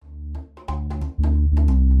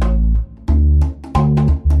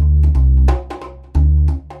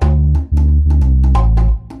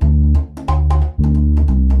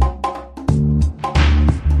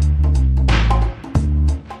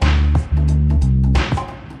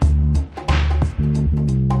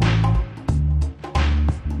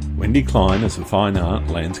Wendy Klein is a fine art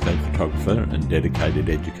landscape photographer and dedicated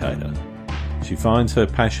educator. She finds her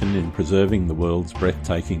passion in preserving the world's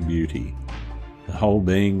breathtaking beauty. Her whole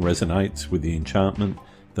being resonates with the enchantment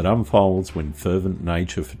that unfolds when fervent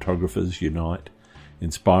nature photographers unite,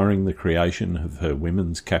 inspiring the creation of her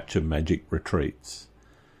Women's Capture Magic retreats.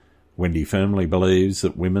 Wendy firmly believes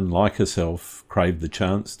that women like herself crave the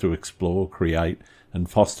chance to explore, create, and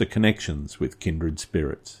foster connections with kindred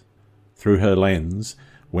spirits. Through her lens,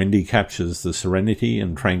 Wendy captures the serenity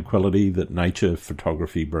and tranquility that nature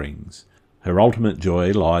photography brings. Her ultimate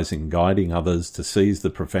joy lies in guiding others to seize the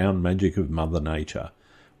profound magic of Mother Nature,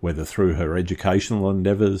 whether through her educational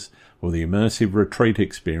endeavours or the immersive retreat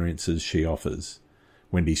experiences she offers.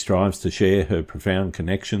 Wendy strives to share her profound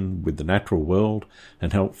connection with the natural world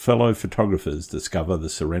and help fellow photographers discover the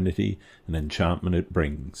serenity and enchantment it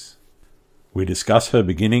brings. We discuss her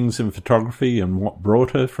beginnings in photography and what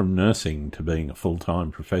brought her from nursing to being a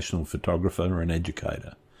full-time professional photographer and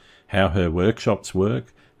educator, how her workshops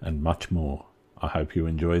work, and much more. I hope you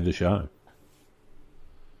enjoy the show.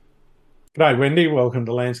 G'day, Wendy. Welcome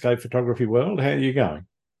to Landscape Photography World. How are you going?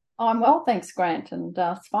 I'm well, thanks, Grant. And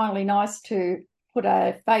it's finally nice to put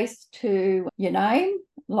a face to your name,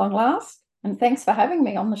 long last. And thanks for having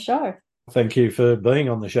me on the show. Thank you for being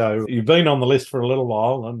on the show. You've been on the list for a little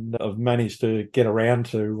while and I've managed to get around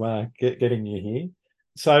to getting you here.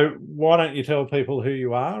 So why don't you tell people who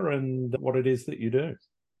you are and what it is that you do?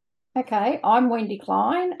 Okay, I'm Wendy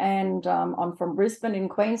Klein and I'm from Brisbane in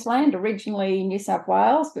Queensland, originally New South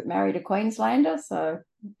Wales, but married a Queenslander. So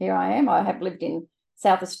here I am. I have lived in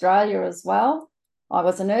South Australia as well. I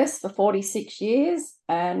was a nurse for 46 years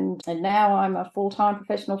and now I'm a full-time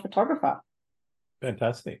professional photographer.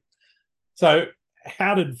 Fantastic. So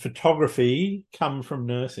how did photography come from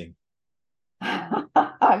nursing?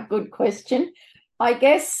 Good question. I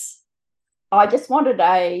guess I just wanted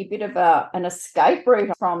a bit of an escape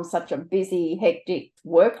route from such a busy, hectic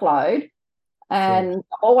workload. And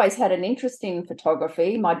I've always had an interest in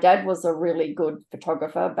photography. My dad was a really good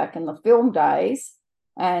photographer back in the film days.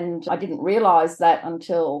 And I didn't realise that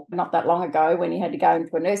until not that long ago when he had to go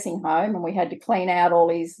into a nursing home and we had to clean out all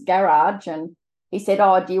his garage. And he said,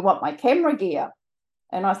 "Oh, do you want my camera gear?"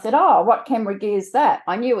 And I said, "Oh, what camera gear is that?"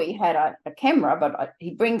 I knew he had a camera, but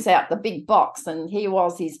he brings out the big box and here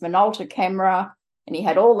was his Minolta camera and he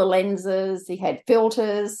had all the lenses, he had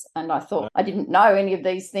filters. And I thought, I didn't know any of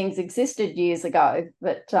these things existed years ago,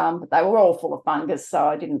 but they were all full of fungus, so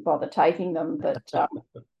I didn't bother taking them. But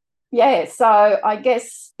yeah, so I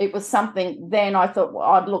guess it was something then I thought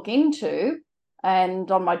I'd look into. And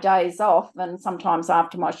on my days off and sometimes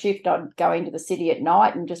after my shift, I'd go into the city at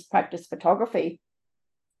night and just practice photography.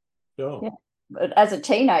 Sure. Yeah. But as a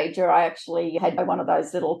teenager, I actually had one of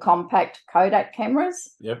those little compact Kodak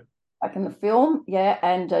cameras. Yep. Back in the film, yeah,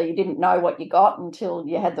 and you didn't know what you got until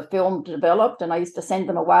you had the film developed, and I used to send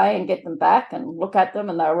them away and get them back and look at them,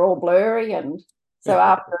 and they were all blurry. And so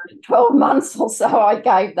after 12 months or so, I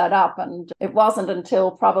gave that up, and it wasn't until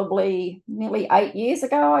probably nearly 8 years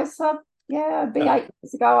ago, it'd be 8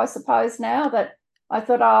 years ago, I suppose now, that I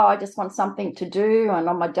thought, I just want something to do. And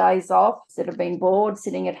on my days off, instead of being bored,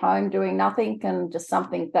 sitting at home doing nothing, and just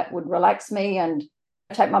something that would relax me and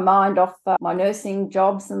take my mind off my nursing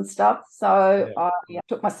jobs and stuff. So I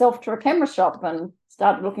took myself to a camera shop and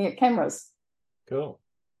started looking at cameras. Cool.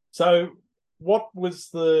 So what was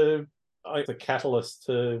the catalyst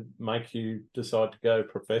to make you decide to go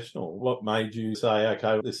professional? What made you say,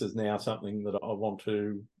 okay, this is now something that I want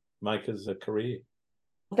to make as a career?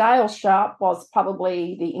 Dale Sharp was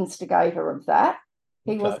probably the instigator of that.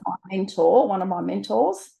 He was my mentor, one of my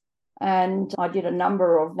mentors, and I did a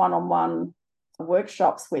number of one-on-one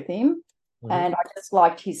workshops with him. And I just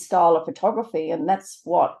liked his style of photography, and that's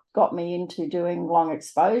what got me into doing long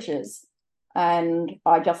exposures. And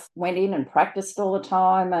I just went in and practiced all the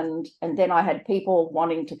time, and then I had people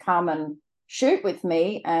wanting to come and shoot with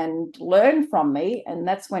me and learn from me. And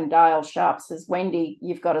that's when Dale Sharp says, "Wendy,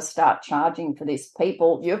 you've got to start charging for this.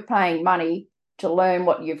 You're paying money to learn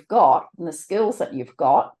what you've got and the skills that you've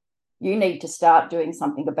got. You need to start doing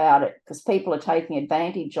something about it because people are taking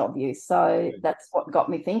advantage of you." So that's what got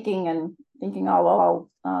me thinking, I'll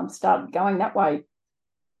start going that way.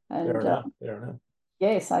 And fair enough.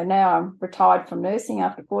 Yeah, so now I'm retired from nursing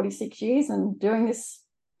after 46 years and doing this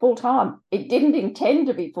full time. It didn't intend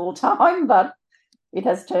to be full time, but it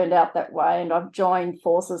has turned out that way. And I've joined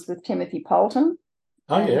forces with Timothy Poulton.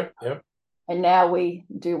 Yeah. And now we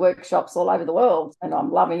do workshops all over the world, and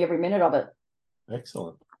I'm loving every minute of it.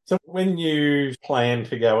 Excellent. So when you plan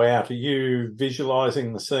to go out, are you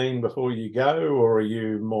visualising the scene before you go, or are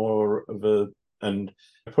you more of and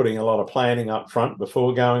putting a lot of planning up front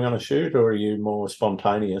before going on a shoot, or are you more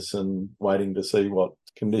spontaneous and waiting to see what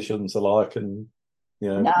conditions are like? And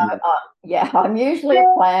No, I'm usually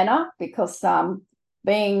a planner because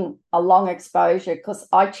being a long exposure, because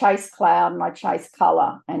I chase cloud and I chase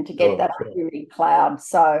color, and to get that I do need cloud.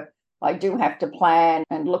 So I do have to plan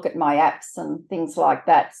and look at my apps and things like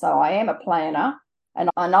that. So I am a planner, and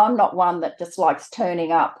I'm not one that just likes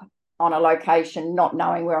turning up on a location not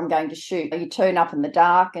knowing where I'm going to shoot. You turn up in the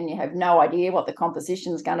dark and you have no idea what the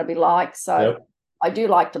composition is going to be like. So I do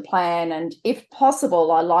like to plan, and if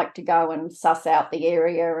possible, I like to go and suss out the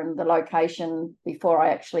area and the location before I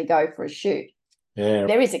actually go for a shoot. Yeah,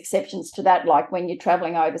 there is exceptions to that, like when you're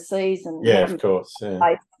traveling overseas and of course,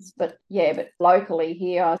 places, but locally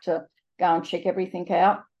here to go and check everything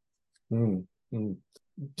out.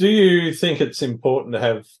 Do you think it's important to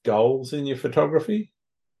have goals in your photography?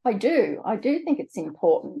 I do think it's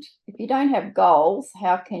important. If you don't have goals,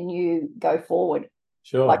 how can you go forward?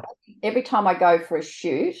 Sure. Like every time I go for a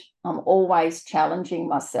shoot, I'm always challenging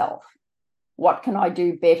myself. What can I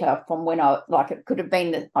do better from when it could have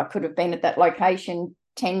been that I could have been at that location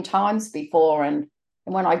 10 times before. And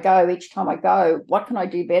when I go, each time I go, what can I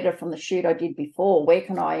do better from the shoot I did before? Where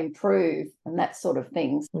can I improve? And that sort of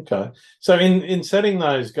things. Okay. So in setting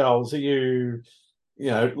those goals, are you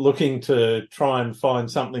looking to try and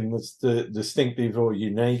find something that's distinctive or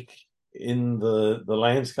unique in the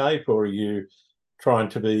landscape, or are you trying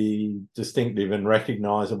to be distinctive and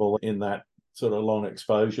recognisable in that sort of long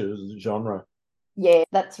exposure genre? Yeah,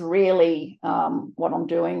 that's really what I'm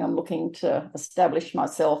doing. I'm looking to establish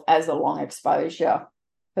myself as a long exposure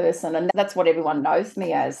person, and that's what everyone knows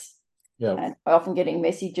me as. Yeah. And I often getting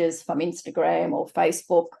messages from Instagram or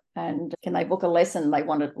Facebook, and can they book a lesson? They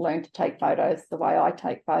want to learn to take photos the way I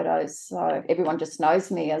take photos. So everyone just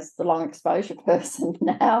knows me as the long exposure person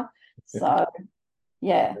now. So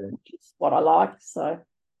which is what I like. So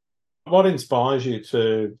what inspires you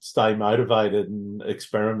to stay motivated and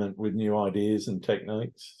experiment with new ideas and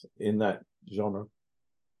techniques in that genre?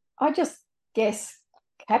 I just guess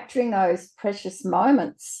capturing those precious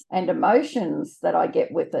moments and emotions that I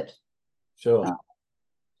get with it. Sure.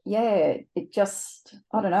 It just,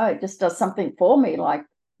 I don't know, it just does something for me. Like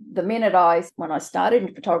when I started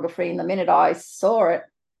in photography and the minute I saw it,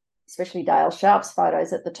 especially Dale Sharp's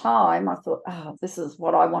photos at the time, I thought, this is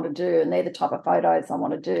what I want to do. And they're the type of photos I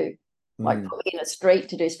want to do. Like put me in a street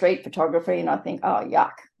to do street photography, and I think, oh,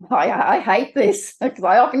 yuck. I hate this, because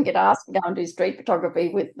I often get asked to go and do street photography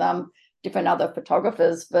with different other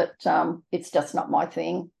photographers, but it's just not my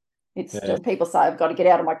thing. It's just, people say I've got to get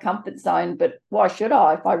out of my comfort zone, but why should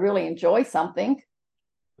I if I really enjoy something?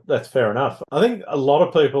 That's fair enough. I think a lot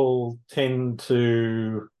of people tend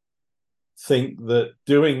to think that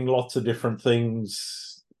doing lots of different things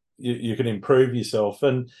you can improve yourself,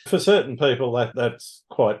 and for certain people that's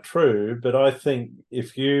quite true. But I think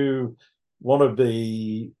if you want to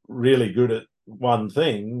be really good at one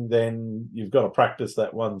thing, then you've got to practice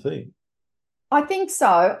that one thing. I think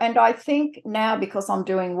so. And I think now, because I'm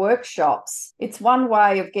doing workshops, it's one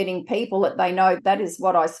way of getting people that they know that is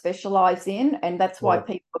what I specialize in. And that's why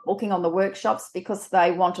people are booking on the workshops, because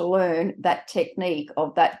they want to learn that technique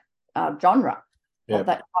of that genre. Of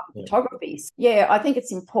that type of photography. I think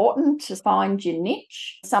it's important to find your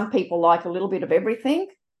niche. Some people like a little bit of everything,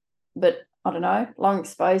 but I don't know, long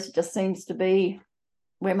exposure just seems to be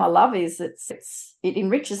where my love is. It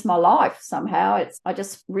enriches my life somehow. I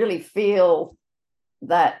just really feel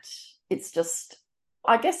that it's just,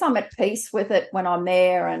 I guess I'm at peace with it when I'm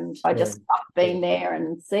there, and I just love being there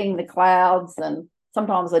and seeing the clouds. And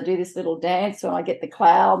sometimes I do this little dance when I get the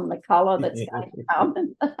cloud and the colour that's going to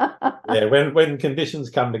come. When conditions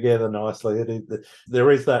come together nicely,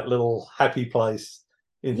 there is that little happy place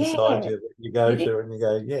inside you that you go to, and you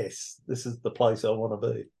go, yes, this is the place I want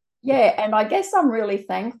to be. Yeah, and I guess I'm really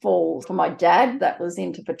thankful for my dad that was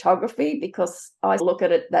into photography, because I look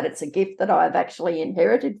at it that it's a gift that I've actually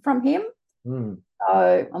inherited from him.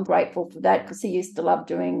 So I'm grateful for that, because he used to love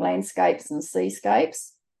doing landscapes and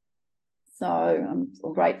seascapes. So I'm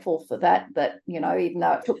grateful for that, even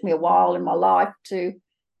though it took me a while in my life to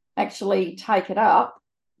actually take it up,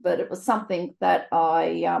 but it was something that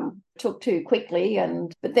I took too quickly.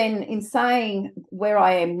 But then, in saying where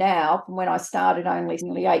I am now, from when I started only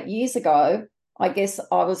nearly 8 years ago, I guess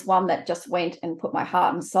I was one that just went and put my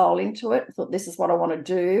heart and soul into it. I thought, this is what I want to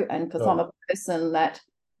do. And because I'm a person that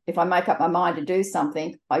if I make up my mind to do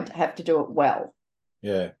something, I have to do it well.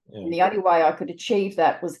 And the only way I could achieve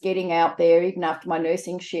that was getting out there, even after my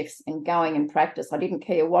nursing shifts, and going and practice. I didn't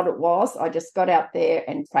care what it was. I just got out there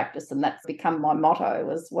and practiced, and that's become my motto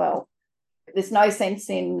as well. There's no sense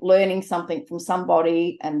in learning something from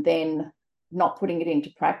somebody and then not putting it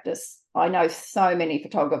into practice. I know so many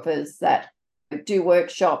photographers that do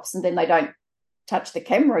workshops and then they don't touch the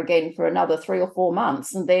camera again for another 3 or 4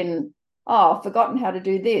 months, and then, oh, I've forgotten how to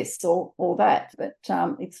do this or that. But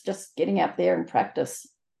it's just getting out there and practice.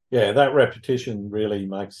 Yeah, that repetition really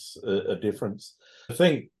makes a difference. I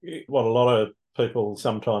think what a lot of people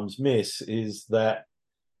sometimes miss is that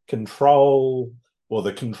control, or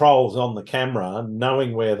the controls on the camera,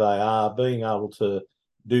 knowing where they are, being able to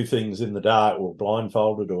do things in the dark or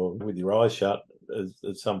blindfolded or with your eyes shut,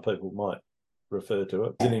 as some people might refer to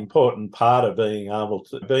it. It's an important part of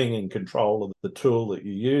being in control of the tool that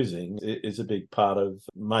you're using is a big part of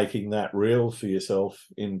making that real for yourself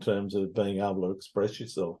in terms of being able to express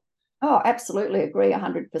yourself. Oh, absolutely agree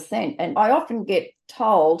 100%. And I often get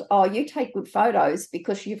told, oh, you take good photos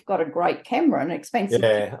because you've got a great camera, an expensive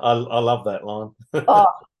camera. I love that line. Oh,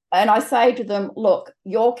 and I say to them, look,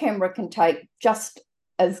 your camera can take just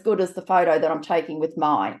as good as the photo that I'm taking with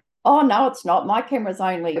mine. Oh, no, it's not. My camera's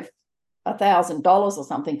only $1,000 or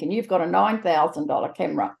something, and you've got a $9,000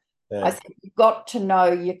 camera. Yeah. I said, you've got to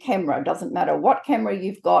know your camera. It doesn't matter what camera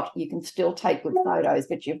you've got, you can still take good photos,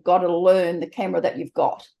 but you've got to learn the camera that you've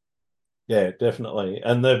got. Yeah, definitely.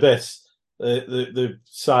 And the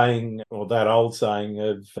saying, or that old saying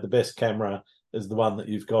of the best camera is the one that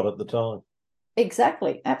you've got at the time.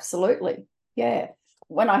 Exactly. Absolutely. Yeah.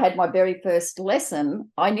 When I had my very first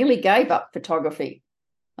lesson, I nearly gave up photography.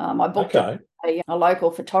 I booked a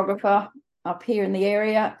local photographer up here in the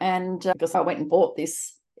area, and because I went and bought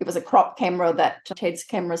this, it was a crop camera that Ted's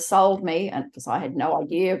Camera sold me, and because I had no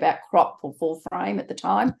idea about crop or full frame at the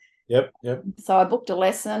time. Yep. So I booked a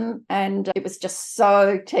lesson, and it was just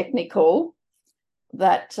so technical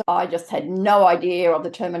that I just had no idea of the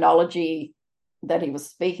terminology that he was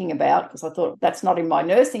speaking about, because I thought that's not in my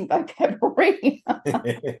nursing vocabulary.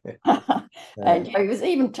 And he was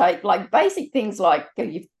even like basic things like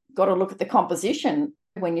you've got to look at the composition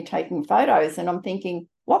when you're taking photos. And I'm thinking,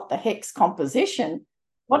 what the heck's composition?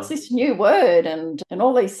 What's this new word? And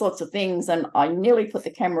all these sorts of things. And I nearly put the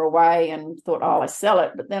camera away and thought, oh, I sell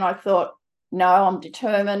it. But then I thought, no, I'm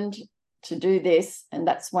determined to do this. And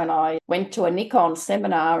that's when I went to a Nikon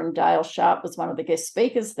seminar, and Dale Sharp was one of the guest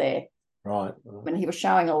speakers there. Right. When he was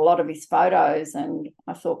showing a lot of his photos, and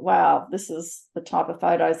I thought, wow, this is the type of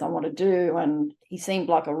photos I want to do. And he seemed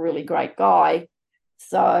like a really great guy.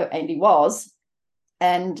 And he was.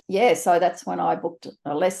 And yeah, so that's when I booked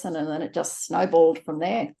a lesson, and then it just snowballed from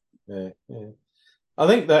there. Yeah. I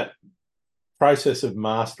think that process of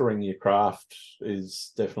mastering your craft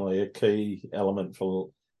is definitely a key element for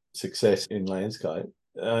success in landscape.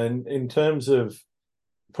 And in terms of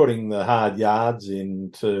putting the hard yards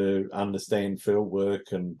in to understand field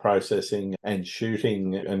work and processing and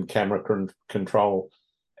shooting and camera control,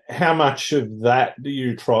 how much of that do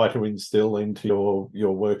you try to instill into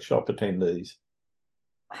your workshop attendees?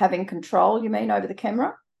 Having control, you mean, over the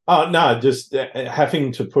camera? Oh, no, just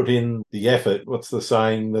having to put in the effort. What's the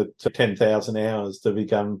saying, that 10,000 hours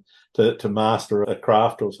to master a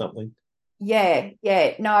craft or something? Yeah.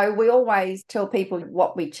 No, we always tell people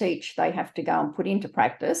what we teach, they have to go and put into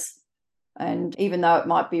practice. And even though it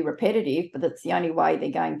might be repetitive, but it's the only way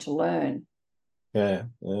they're going to learn. Yeah.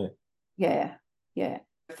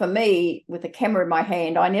 For me, with a camera in my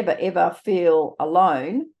hand, I never, ever feel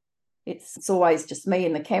alone. It's always just me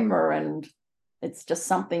and the camera, and it's just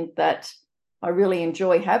something that I really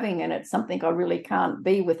enjoy having, and it's something I really can't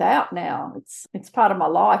be without now. It's part of my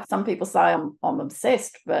life. Some people say I'm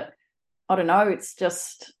obsessed, but I don't know. It's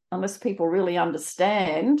just, unless people really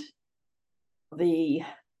understand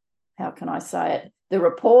how can I say it, the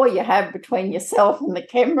rapport you have between yourself and the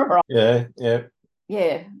camera. Yeah.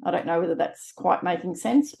 Yeah, I don't know whether that's quite making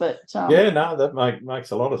sense, but no, that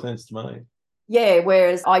makes a lot of sense to me. Yeah,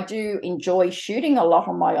 whereas I do enjoy shooting a lot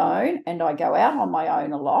on my own, and I go out on my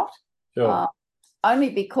own a lot. Sure. Only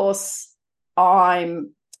because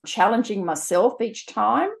I'm challenging myself each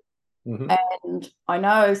time. Mm-hmm. And I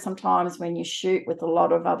know sometimes when you shoot with a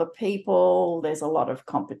lot of other people, there's a lot of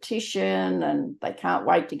competition, and they can't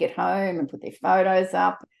wait to get home and put their photos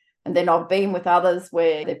up. And then I've been with others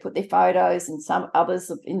where they put their photos, and some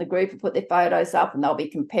others in the group have put their photos up, and they'll be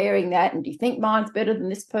comparing that. And do you think mine's better than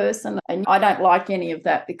this person? And I don't like any of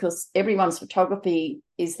that, because everyone's photography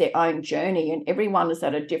is their own journey, and everyone is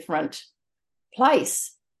at a different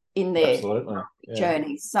place in their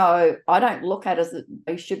journey. So I don't look at it as that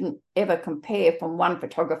you shouldn't ever compare from one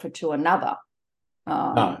photographer to another.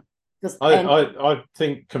 No. I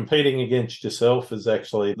think competing against yourself is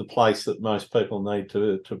actually the place that most people need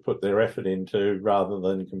to put their effort into, rather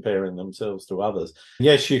than comparing themselves to others.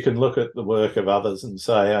 Yes, you can look at the work of others and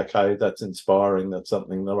say, okay, that's inspiring. That's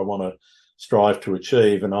something that I want to strive to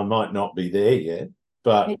achieve, and I might not be there yet,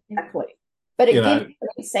 but exactly. But it gives you an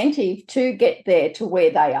incentive to get there to where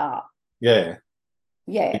they are. Yeah.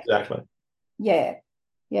 Yeah. Exactly. Yeah.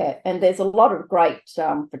 Yeah. And there's a lot of great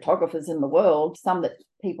photographers in the world, some that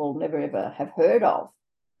people never ever have heard of.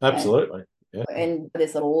 Absolutely. And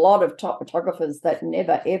there's a lot of top photographers that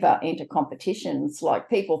never ever enter competitions. Like,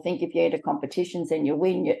 people think if you enter competitions and you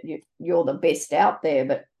win, you're the best out there,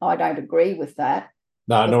 but I don't agree with that.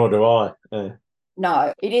 No, nor do I. Yeah.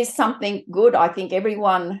 No, it is something good. I think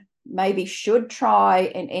everyone maybe should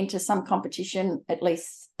try and enter some competition, at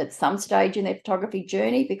least at some stage in their photography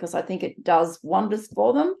journey, because I think it does wonders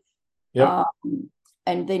for them. Yep.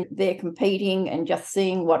 And then they're competing and just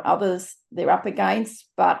seeing what others they're up against.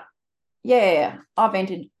 But yeah, I've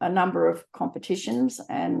entered a number of competitions,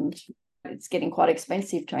 and it's getting quite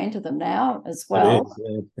expensive to enter them now as well.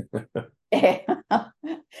 It is, yeah.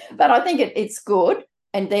 But I think it's good.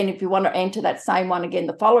 And then if you want to enter that same one again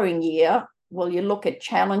the following year, well, you look at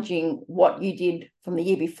challenging what you did from the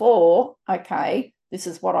year before. Okay, this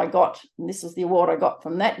is what I got, and this is the award I got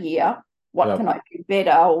from that year. What can I do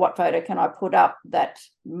better, or what photo can I put up that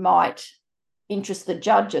might interest the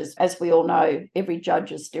judges? As we all know, every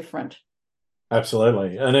judge is different.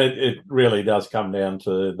 Absolutely. And it really does come down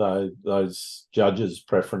to those judges'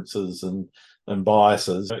 preferences and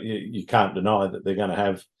biases. You can't deny that they're going to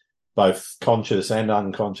have both conscious and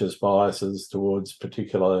unconscious biases towards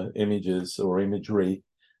particular images or imagery.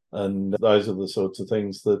 And those are the sorts of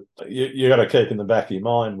things that you got to keep in the back of your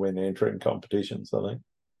mind when entering competitions, I think.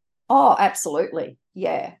 Oh, absolutely.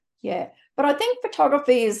 Yeah, yeah. But I think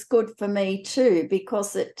photography is good for me too,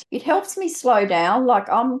 because it helps me slow down. Like,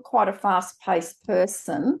 I'm quite a fast-paced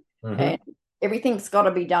person, and everything's got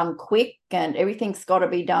to be done quick, and everything's got to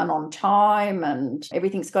be done on time, and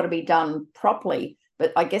everything's got to be done properly.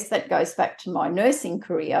 But I guess that goes back to my nursing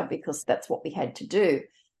career, because that's what we had to do.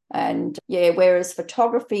 And yeah, whereas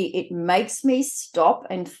photography, it makes me stop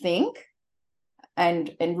and think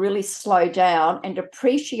and really slow down and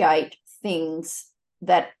appreciate things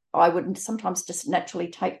that I would sometimes just naturally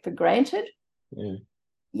take for granted.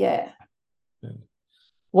 Yeah.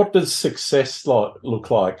 What does success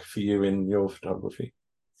look like for you in your photography?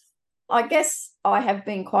 I guess I have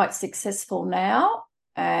been quite successful now,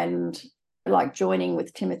 and like joining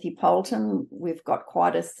with Timothy Poulton, we've got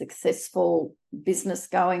quite a successful business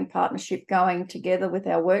going, partnership going together with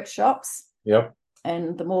our workshops. Yep.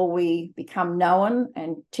 And the more we become known,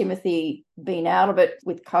 and Timothy being out of it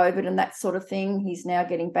with COVID and that sort of thing, he's now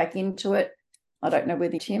getting back into it. I don't know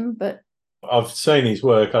whether Tim, but I've seen his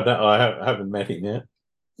work. I haven't met him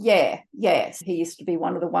yet. Yes. He used to be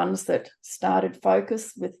one of the ones that started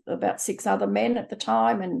Focus with about 6 other men at the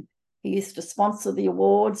time, and he used to sponsor the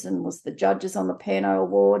awards and was the judges on the Pano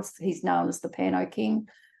Awards. He's known as the Pano King.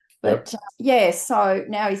 But so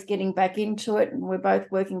now he's getting back into it, and we're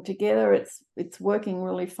both working together. It's working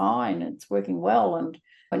really fine. It's working well. And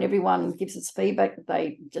when everyone gives us feedback that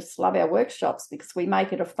they just love our workshops, because we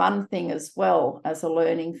make it a fun thing as well as a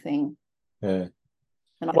learning thing. Yeah.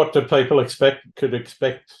 And what do people could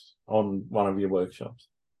expect on one of your workshops?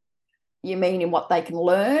 You mean in what they can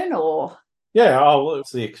learn, or? Yeah,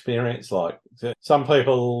 what's the experience like? Some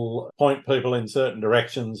people point people in certain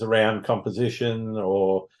directions around composition,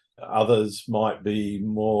 or others might be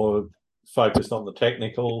more focused on the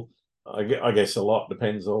technical. I guess a lot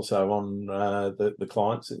depends also on the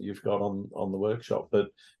clients that you've got on the workshop. But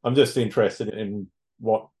I'm just interested in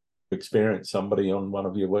what experience somebody on one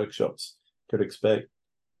of your workshops could expect.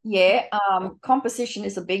 Yeah, composition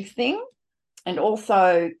is a big thing, and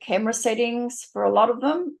also camera settings for a lot of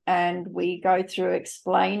them. And we go through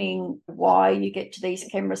explaining why you get to these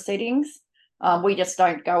camera settings. We just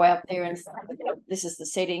don't go out there and say, this is the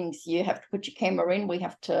settings, you have to put your camera in.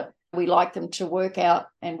 We like them to work out,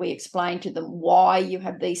 and we explain to them why you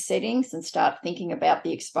have these settings and start thinking about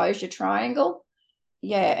the exposure triangle.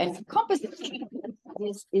 Yeah, and composition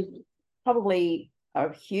is probably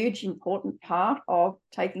a huge important part of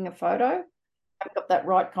taking a photo. I've got that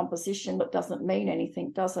right composition, but doesn't mean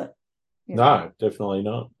anything, does it? No, definitely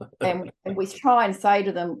not. and we try and say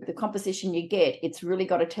to them, the composition you get, it's really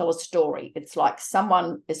got to tell a story. It's like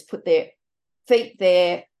someone has put their feet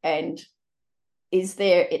there and is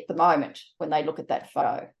there at the moment when they look at that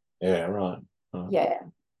photo. Yeah, right.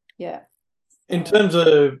 Yeah. In terms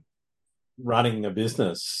of running a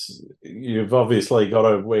business, you've obviously got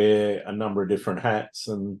to wear a number of different hats,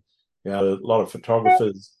 and a lot of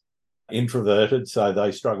photographers introverted, so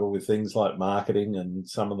they struggle with things like marketing, and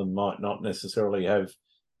some of them might not necessarily have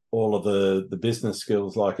all of the business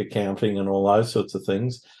skills like accounting and all those sorts of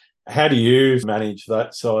things. How do you manage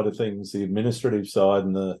that side of things, the administrative side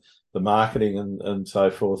and the marketing and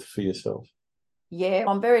so forth for yourself? Yeah,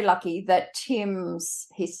 I'm very lucky that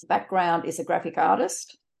his background is a graphic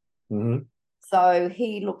artist. Mm-hmm. So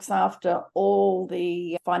he looks after all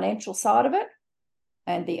the financial side of it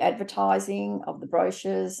and the advertising of the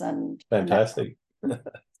brochures and Fantastic.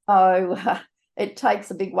 so it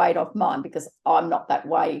takes a big weight off mine because I'm not that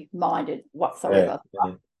way minded whatsoever.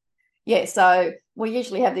 Yeah, so we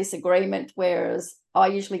usually have this agreement, whereas I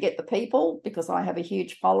usually get the people because I have a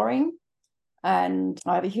huge following. And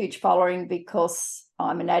I have a huge following because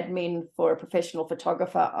I'm an admin for a professional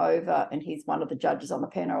photographer over, and he's one of the judges on the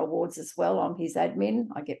Penner Awards as well. I'm his admin.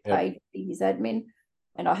 I get paid to be his admin.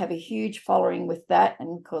 And I have a huge following with that,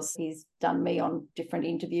 and because he's done me on different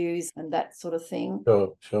interviews and that sort of thing.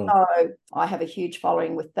 Sure. So I have a huge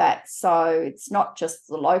following with that. So it's not just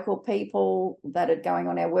the local people that are going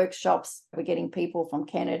on our workshops. We're getting people from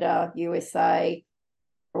Canada, USA,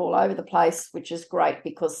 all over the place, which is great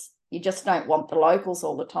because you just don't want the locals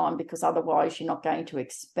all the time because otherwise you're not going to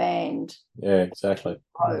expand. Yeah, exactly.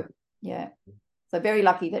 So, yeah. So very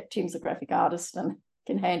lucky that Tim's a graphic artist and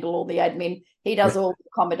can handle all the admin. He does all the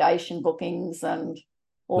accommodation bookings and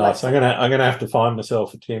all that. Nice. I'm gonna have to find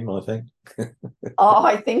myself a Tim, I think. Oh,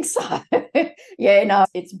 I think so. Yeah, no,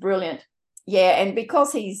 it's brilliant. Yeah, and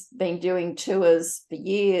because he's been doing tours for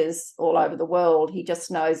years all over the world, he just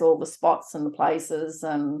knows all the spots and the places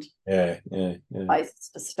and places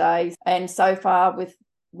to stay. And so far with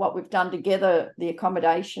what we've done together, the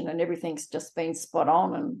accommodation and everything's just been spot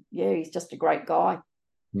on. And yeah, he's just a great guy.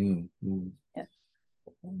 Mm-hmm. Yeah.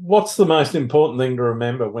 What's the most important thing to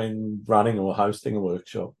remember when running or hosting a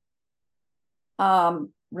workshop?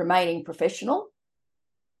 Remaining professional.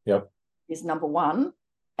 Yep. Is number one.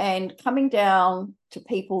 And coming down to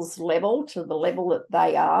people's level, to the level that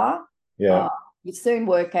they are. Yeah. You soon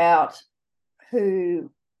work out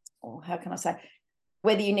how can I say,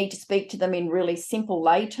 whether you need to speak to them in really simple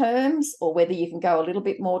lay terms or whether you can go a little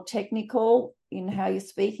bit more technical in how you're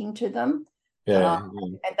speaking to them.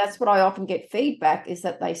 And that's what I often get feedback is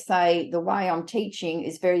that they say the way I'm teaching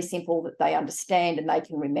is very simple, that they understand and they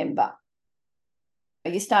can remember.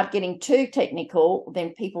 You start getting too technical,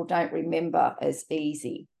 then people don't remember as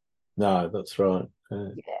easy. No, that's right.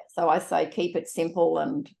 Yeah. So I say keep it simple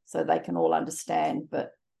and so they can all understand.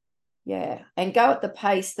 But yeah, and go at the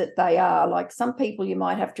pace that they are. Like some people you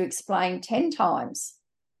might have to explain 10 times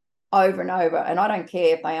over and over. And I don't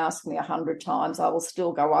care if they ask me 100 times, I will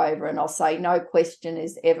still go over and I'll say no question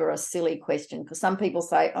is ever a silly question. Because some people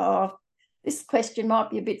say, oh, this question might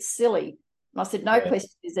be a bit silly. And I said, no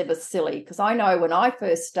question is ever silly, because I know when I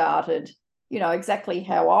first started, exactly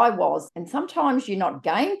how I was. And sometimes you're not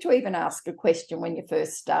game to even ask a question when you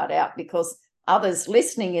first start out because others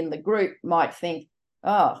listening in the group might think,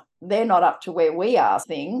 oh, they're not up to where we are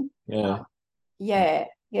thing. Yeah.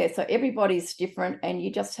 So everybody's different and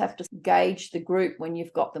you just have to gauge the group when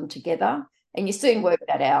you've got them together. And you soon work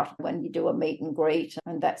that out when you do a meet and greet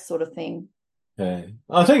and that sort of thing. Yeah.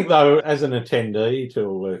 I think, though, as an attendee to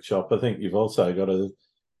a workshop, I think you've also got to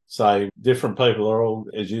say different people are all,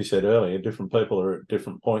 as you said earlier, different people are at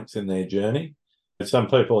different points in their journey. Some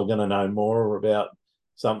people are going to know more about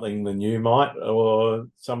something than you might, or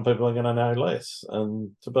some people are going to know less.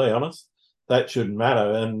 And to be honest, that shouldn't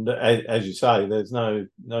matter. And as you say, there's no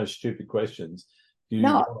stupid questions. If you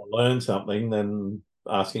want to learn something, then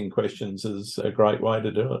asking questions is a great way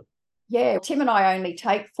to do it. Yeah, Tim and I only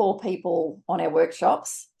take 4 people on our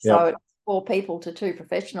workshops. So it's 4 people to 2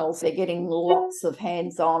 professionals. They're getting lots of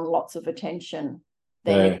hands-on, lots of attention.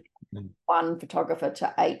 Then 1 photographer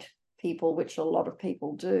to 8 people, which a lot of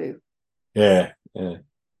people do. Yeah.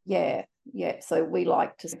 So we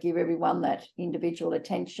like to give everyone that individual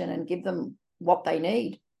attention and give them what they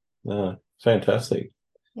need. Fantastic.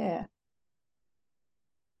 Yeah.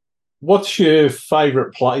 What's your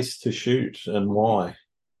favourite place to shoot and why?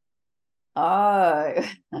 Oh,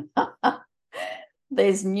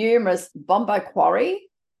 there's numerous. Bombo Quarry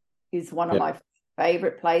is one of my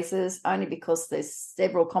favourite places, only because there's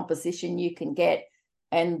several composition you can get,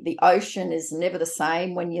 and the ocean is never the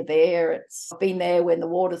same when you're there. It's been there when the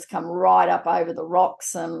waters come right up over the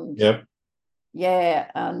rocks and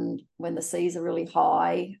and when the seas are really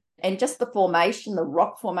high. And just the formation, the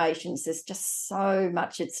rock formations, there's just so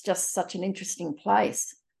much. It's just such an interesting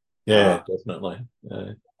place. Yeah, definitely.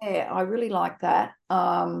 Yeah, I really like that.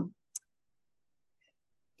 I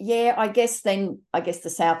guess the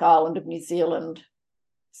South Island of New Zealand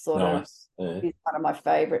sort of Nice. Yeah. is one of my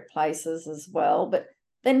favourite places as well. But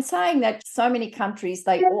then saying that, so many countries,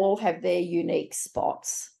 they all have their unique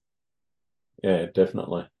spots. Yeah,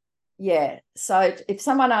 definitely. Yeah. So if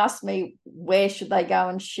someone asked me where should they go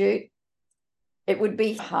and shoot, it would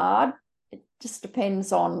be hard. It just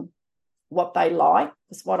depends on what they like,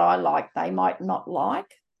 because what I like, they might not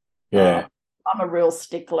like. Yeah. I'm a real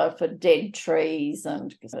stickler for dead trees, and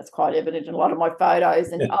because that's quite evident in a lot of my photos,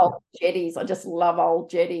 and old jetties. I just love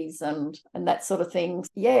old jetties and that sort of thing.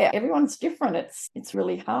 Yeah, everyone's different. It's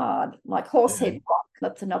really hard. Like Horsehead Rock,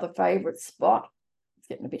 that's another favourite spot. It's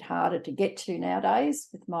getting a bit harder to get to nowadays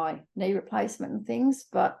with my knee replacement and things.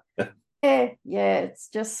 But yeah, it's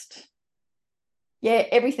just, yeah,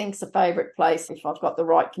 everything's a favourite place if I've got the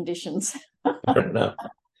right conditions. Fair enough.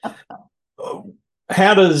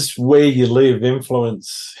 How does where you live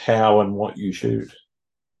influence how and what you shoot?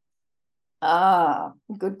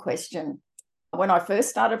 Good question. When I first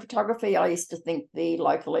started photography, I used to think the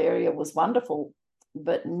local area was wonderful,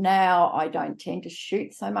 but now I don't tend to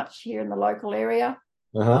shoot so much here in the local area,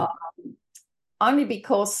 only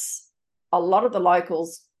because a lot of the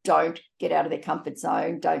locals don't get out of their comfort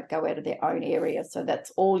zone, don't go out of their own area. So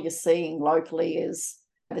that's all you're seeing locally is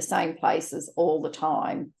the same places all the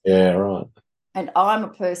time. Yeah, right. And I'm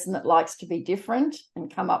a person that likes to be different and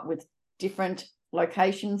come up with different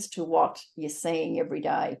locations to what you're seeing every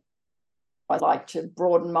day. I like to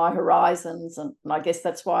broaden my horizons, and I guess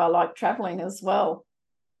that's why I like traveling as well,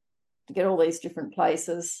 to get all these different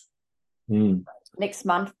places. Next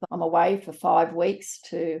month, I'm away for 5 weeks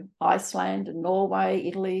to Iceland and Norway,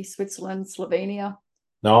 Italy, Switzerland, Slovenia.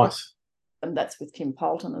 Nice. And that's with Tim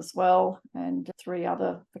Poulton as well, and 4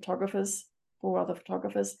 other photographers.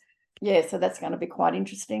 Yeah, so that's going to be quite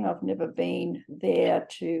interesting. I've never been there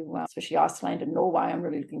to, especially Iceland and Norway. I'm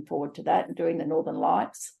really looking forward to that and doing the Northern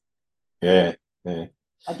Lights. Yeah.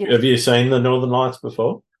 Have you seen the Northern Lights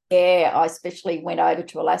before? Yeah, I especially went over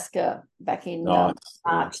to Alaska back in Nice.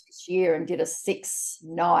 March this year and did a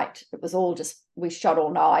 6-night. It was all just, we shot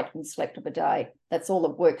all night and slept up a day. That's all the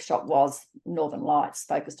workshop was, Northern Lights,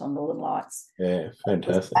 focused on Northern Lights. Yeah,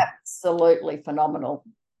 fantastic. Absolutely phenomenal.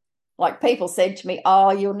 Like, people said to me, oh,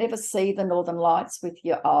 you'll never see the Northern Lights with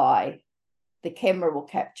your eye. The camera will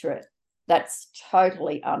capture it. That's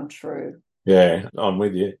totally untrue. Yeah, I'm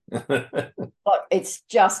with you. Like, it's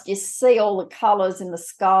just, you see all the colours in the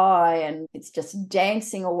sky and it's just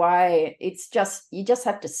dancing away. It's just, you just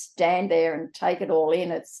have to stand there and take it all in.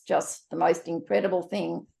 It's just the most incredible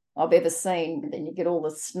thing I've ever seen. And then you get all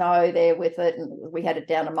the snow there with it, and we had it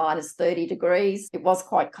down to minus 30 degrees. It was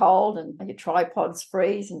quite cold, and your tripods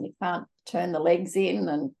freeze and you can't turn the legs in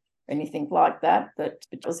and anything like that. But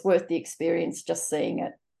it was worth the experience just seeing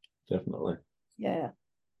it. Definitely. Yeah.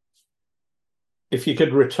 If you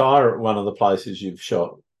could retire at one of the places you've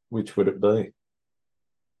shot, which would it be?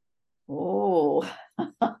 Oh,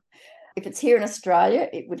 if it's here in Australia,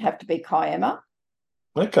 it would have to be Kiama.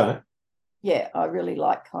 Okay. Yeah, I really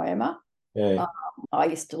like Kiama. Yeah. I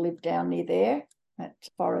used to live down near there at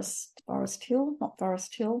Forest Hill, not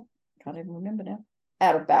Forest Hill. Can't even remember now.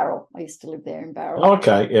 Out of Barrel. I used to live there in Barrel. Oh,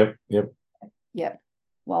 okay. Yep.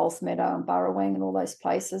 Walls Meadow and Burrawang and all those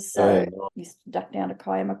places. So I used to duck down to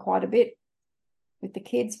Kiama quite a bit with the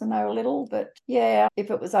kids when they were little. But yeah,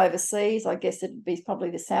 if it was overseas, I guess it'd be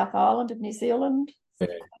probably the South Island of New Zealand.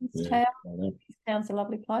 Town. Town's a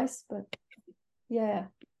lovely place, but yeah.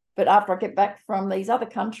 But after I get back from these other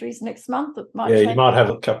countries next month, it might change. You might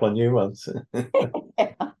have a couple of new ones.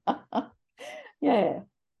 Yeah.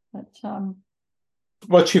 But,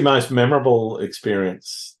 what's your most memorable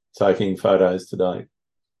experience taking photos today?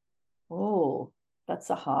 Oh,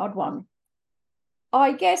 that's a hard one.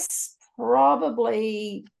 I guess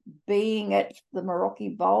probably being at the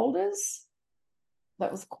Merauke Boulders.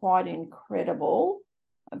 That was quite incredible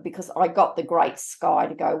because I got the great sky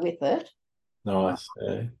to go with it. Nice.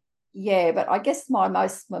 Yeah, but I guess my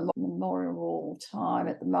most memorable time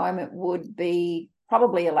at the moment would be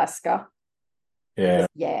probably Alaska. Yeah.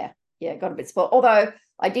 Got a bit spoiled. Although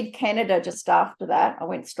I did Canada just after that. I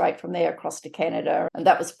went straight from there across to Canada, and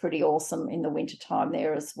that was pretty awesome in the wintertime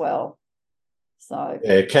there as well. So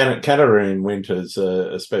yeah, Canada in winter is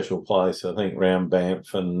a special place, I think, around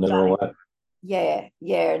Banff and all that. Yeah.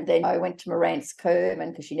 And then I went to Morant's Curve,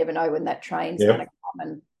 and because you never know when that train's going to come,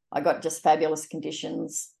 and I got just fabulous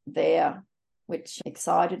conditions there, which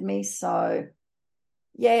excited me. So,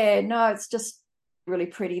 yeah, no, it's just really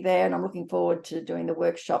pretty there, and I'm looking forward to doing the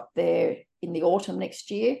workshop there in the autumn next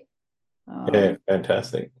year. Yeah,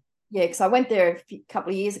 fantastic. Yeah, because I went there a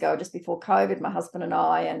couple of years ago, just before COVID, my husband and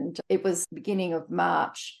I, and it was the beginning of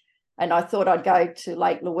March, And I thought I'd go to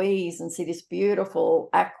Lake Louise and see this beautiful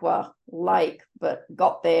aqua lake, but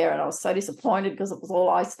got there and I was so disappointed because it was all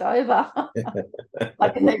iced over. I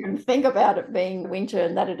didn't even think about it being winter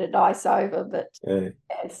and that it had iced over. But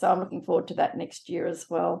so I'm looking forward to that next year as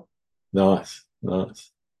well. Nice, nice.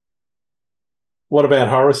 What about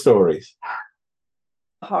horror stories?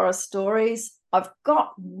 Horror stories. I've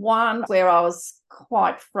got one where I was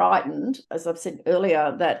quite frightened, as I've said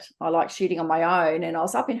earlier, that I like shooting on my own. And I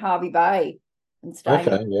was up in Hervey Bay and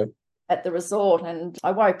staying at the resort. And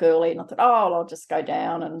I woke early and I thought, oh, I'll just go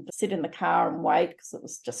down and sit in the car and wait because it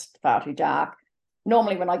was just far too dark.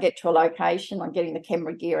 Normally when I get to a location, I'm getting the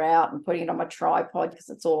camera gear out and putting it on my tripod because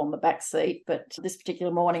it's all on the back seat. But this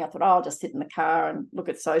particular morning, I thought, oh, I'll just sit in the car and look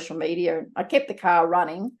at social media. I kept the car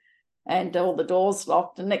running and all the doors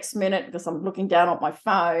locked. And next minute, because I'm looking down at my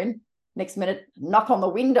phone, next minute, knock on the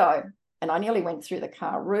window. And I nearly went through the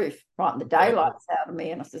car roof, frightened the daylights out of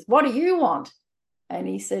me. And I said, what do you want? And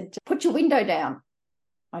he said, put your window down.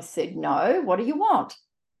 I said, no, what do you want?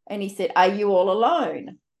 And he said, are you all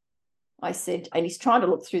alone? I said, and he's trying to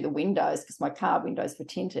look through the windows because my car windows were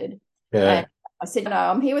tinted. Yeah. And I said, no,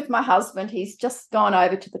 I'm here with my husband. He's just gone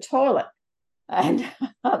over to the toilet. And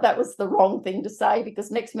that was the wrong thing to say because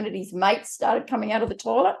next minute his mates started coming out of the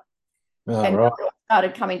toilet and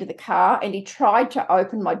started coming to the car and he tried to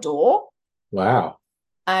open my door. Wow.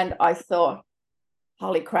 And I thought,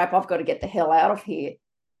 holy crap, I've got to get the hell out of here.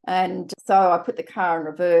 And so I put the car in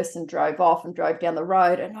reverse and drove off and drove down the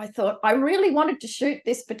road. And I thought I really wanted to shoot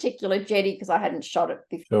this particular jetty because I hadn't shot it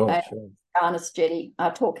before. Sure. Arnis jetty,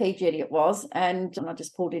 Torquay jetty it was. And I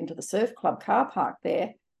just pulled into the surf club car park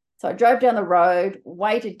there. So I drove down the road,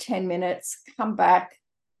 waited 10 minutes, come back.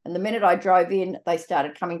 And the minute I drove in, they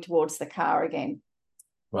started coming towards the car again.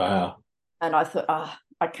 Wow. And I thought,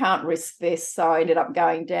 I can't risk this. So I ended up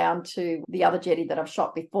going down to the other jetty that I've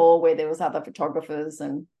shot before where there was other photographers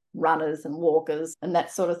and runners and walkers and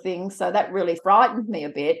that sort of thing. So that really frightened me a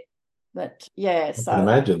bit. But yeah, I can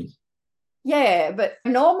imagine. Yeah, but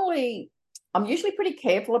normally I'm usually pretty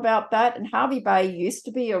careful about that. And Hervey Bay used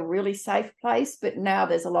to be a really safe place, but now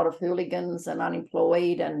there's a lot of hooligans and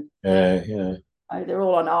unemployed and they're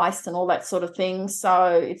all on ice and all that sort of thing.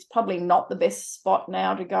 So it's probably not the best spot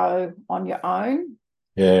now to go on your own.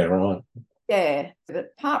 Yeah, right. Yeah,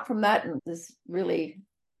 but apart from that, there's really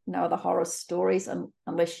no other horror stories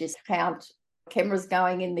unless you count cameras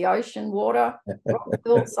going in the ocean water, rock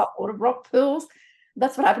pools, saltwater rock pools.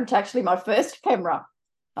 That's what happened to actually my first camera.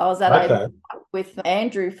 I was at with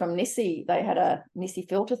Andrew from Nissi. They had a Nissi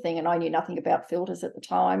filter thing and I knew nothing about filters at the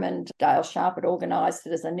time. And Dale Sharp had organised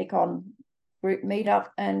it as a Nikon group meetup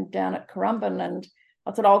and down at Currumbin. And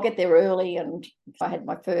I thought I'll get there early. And I had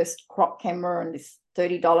my first crop camera and this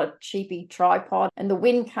 $30 cheapy tripod. And the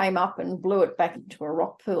wind came up and blew it back into a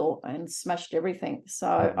rock pool and smashed everything. So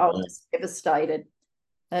I was just devastated.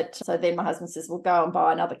 So then my husband says, well, go and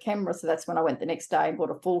buy another camera. So that's when I went the next day and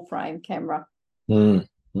bought a full frame camera.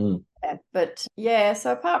 Yeah, but yeah,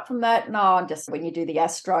 so apart from that, no, just when you do the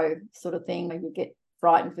astro sort of thing, you get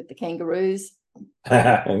frightened with the kangaroos.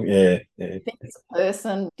 Yeah. Think it's a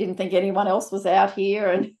person, didn't think anyone else was out here.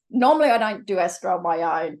 And normally I don't do astro on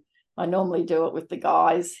my own. I normally do it with the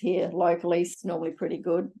guys here locally. It's normally pretty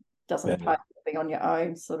good. Doesn't pay being on your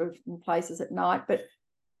own sort of in places at night. But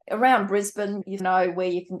around Brisbane, you know where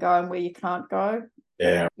you can go and where you can't go.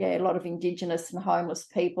 Yeah, a lot of Indigenous and homeless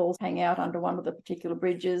people hang out under one of the particular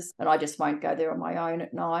bridges, and I just won't go there on my own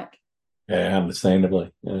at night. Yeah,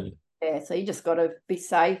 understandably. Yeah, so you just got to be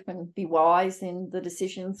safe and be wise in the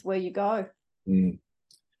decisions where you go.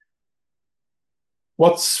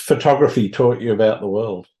 What's photography taught you about the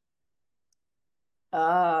world?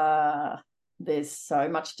 There's so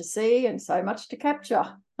much to see and so much to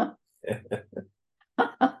capture.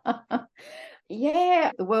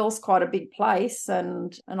 Yeah, the world's quite a big place,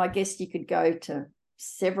 and I guess you could go to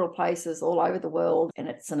several places all over the world, and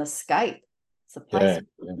it's an escape. It's a place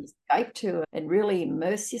you can escape to and really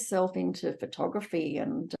immerse yourself into photography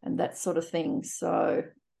and that sort of thing. So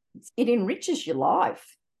it enriches your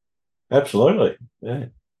life. Absolutely.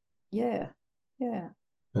 Yeah.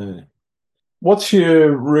 What's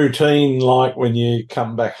your routine like when you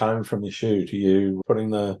come back home from your shoot? Are you putting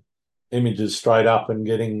the images straight up and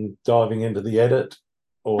diving into the edit,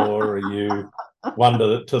 or are you one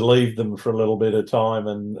to leave them for a little bit of time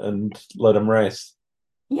and let them rest?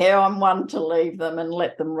 Yeah, I'm one to leave them and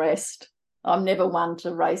let them rest. I'm never one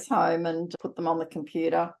to race home and put them on the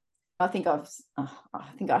computer. I think I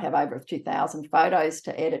have over 2,000 photos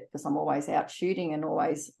to edit because I'm always out shooting and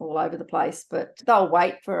always all over the place. But they'll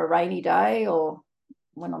wait for a rainy day or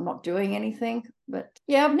when I'm not doing anything. But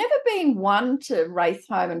yeah, I've never been one to race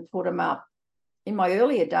home and put them up. In my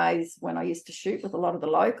earlier days, when I used to shoot with a lot of the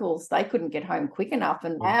locals, they couldn't get home quick enough.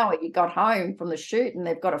 And now you got home from the shoot and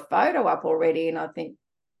they've got a photo up already. And I think,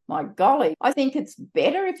 my golly, I think it's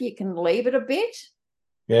better if you can leave it a bit.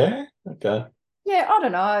 Yeah, okay. Yeah, I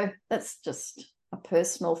don't know. That's just a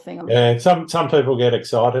personal thing. Yeah, some people get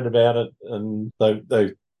excited about it and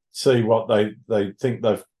they see what they think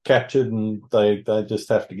they've captured and they just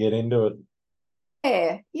have to get into it.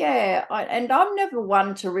 Yeah. And I'm never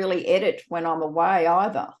one to really edit when I'm away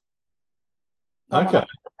either. I'm on Okay.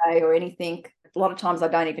 holiday or anything. A lot of times I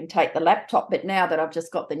don't even take the laptop, but now that I've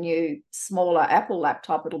just got the new smaller Apple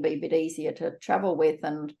laptop, it'll be a bit easier to travel with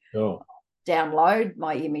and download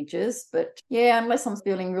my images. But yeah, unless I'm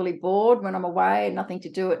feeling really bored when I'm away and nothing to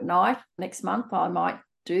do at night, next month I might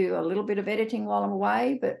do a little bit of editing while I'm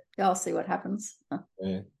away, but I'll see what happens.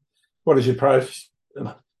 Yeah. What is your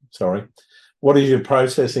what does your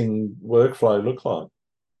processing workflow look like?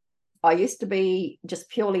 I used to be just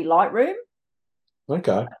purely Lightroom.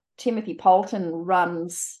 Okay. Timothy Poulton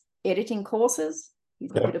runs editing courses.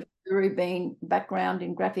 He's a bit of a guru, being background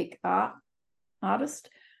in graphic artist.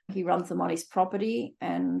 He runs them on his property,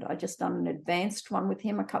 and I just done an advanced one with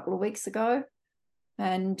him a couple of weeks ago.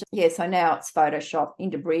 And yeah, so now it's Photoshop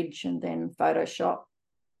into Bridge and then Photoshop.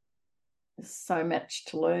 There's so much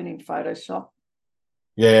to learn in Photoshop.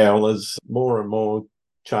 Yeah, well, there's more and more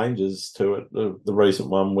changes to it. The recent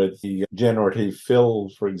one with the generative fill,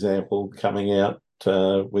 for example, coming out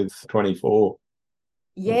with 24.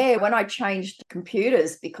 Yeah, when I changed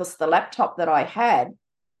computers, because the laptop that I had,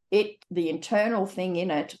 the internal thing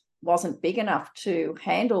in it wasn't big enough to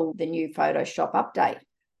handle the new Photoshop update.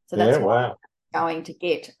 So that's why I'm going to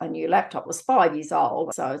get a new laptop. It was 5 years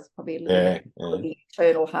old, so it's probably a little bit. The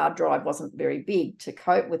internal hard drive wasn't very big to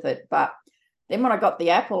cope with it. But then when I got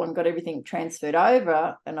the Apple and got everything transferred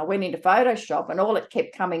over and I went into Photoshop, and all it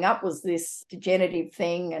kept coming up was this degenerative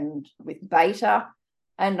thing and with beta,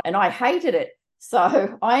 and I hated it.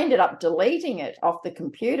 So I ended up deleting it off the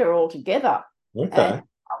computer altogether. Okay.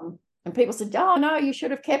 And people said, oh, no, you should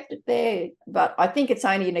have kept it there. But I think it's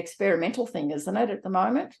only an experimental thing, isn't it, at the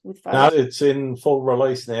moment with Photoshop? No, it's in full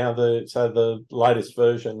release now. So the latest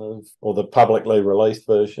version or the publicly released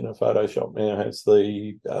version of Photoshop now has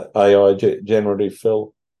the AI generative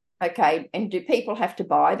fill. Okay. And do people have to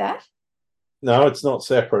buy that? No, it's not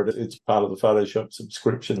separate. It's part of the Photoshop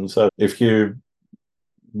subscription. So if you,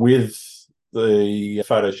 with the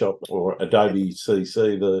Photoshop or Adobe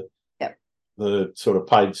CC, the sort of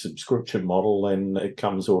paid subscription model, then it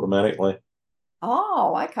comes automatically.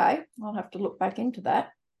 Oh, okay. I'll have to look back into that.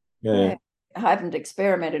 Yeah. I haven't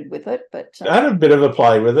experimented with it, but I had a bit of a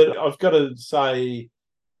play with it. I've got to say,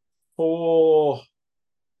 for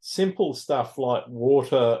simple stuff like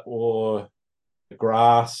water or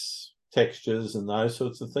grass textures and those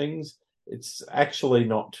sorts of things, it's actually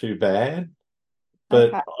not too bad.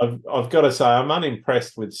 But I've got to say, I'm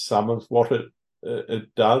unimpressed with some of what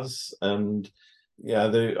it does, and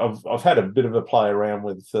I've had a bit of a play around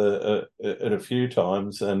with it a few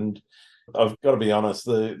times, and I've got to be honest,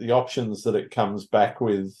 the options that it comes back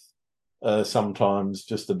with are sometimes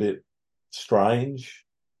just a bit strange.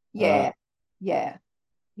 Yeah.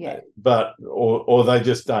 But or they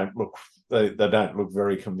just don't look they don't look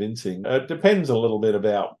very convincing. It depends a little bit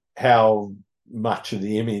about how much of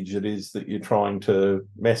the image it is that you're trying to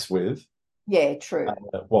mess with. Yeah, true.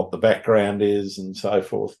 What the background is and so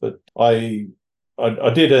forth. But I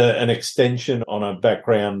did an extension on a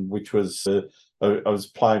background which was I was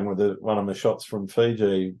playing with one of my shots from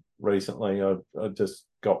Fiji recently. I just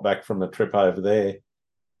got back from a trip over there,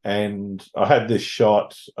 and I had this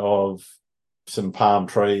shot of some palm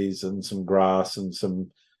trees and some grass and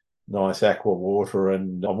some nice aqua water,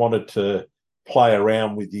 and I wanted to play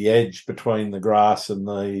around with the edge between the grass and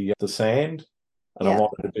the sand, and I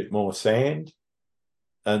wanted a bit more sand.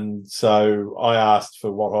 And so I asked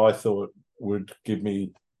for what I thought would give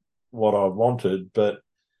me what I wanted, but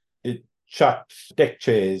it chucked deck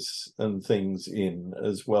chairs and things in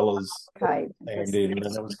as well as sand in, and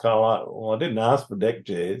it was kind of like, well, I didn't ask for deck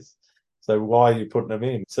chairs, so why are you putting them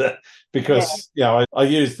in? So, because I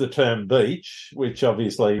used the term beach, which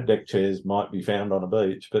obviously deck chairs might be found on a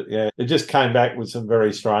beach, but it just came back with some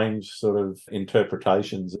very strange sort of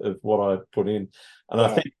interpretations of what I put in. And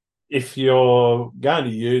I think if you're going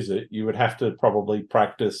to use it, you would have to probably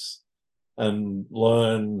practice and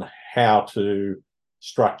learn how to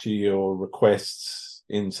structure your requests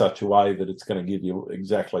in such a way that it's going to give you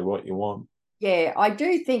exactly what you want. Yeah, I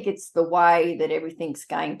do think it's the way that everything's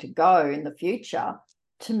going to go in the future,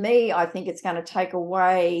 to me, I think it's going to take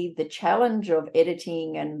away the challenge of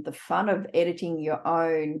editing and the fun of editing your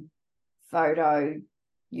own photo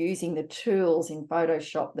using the tools in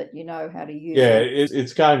Photoshop that you know how to use. Yeah,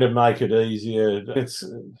 it's going to make it easier. It's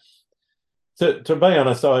to be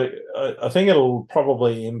honest, I think it'll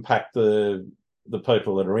probably impact the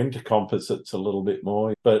people that are into composites a little bit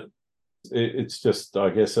more, but it's just,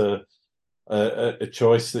 I guess, a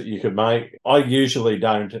choice that you could make. I usually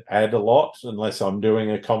don't add a lot unless I'm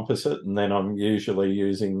doing a composite, and then I'm usually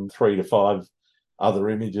using 3 to 5 other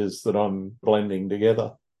images that I'm blending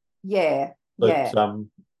together. Yeah, but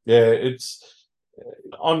it's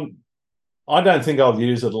I don't think I'll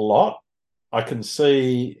use it a lot. I can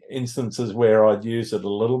see instances where I'd use it a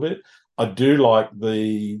little bit. I do like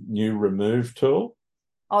the new remove tool.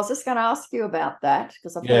 I was just going to ask you about that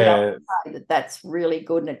because I've heard others say that that's really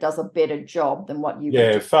good and it does a better job than what you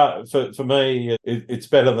Yeah, for me, it's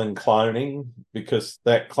better than cloning, because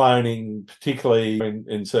that cloning, particularly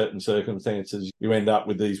in certain circumstances, you end up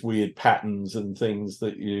with these weird patterns and things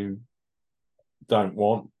that you don't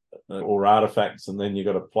want, or artifacts, and then you've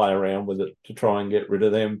got to play around with it to try and get rid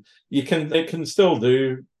of them. It can still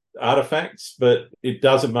do artifacts, but it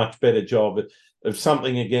does a much better job of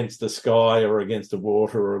something against the sky or against the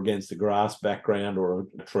water or against a grass background or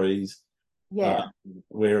trees. Yeah.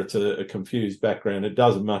 Where it's a confused background, it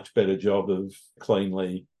does a much better job of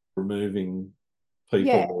cleanly removing people.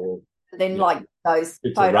 Yeah. Or then like those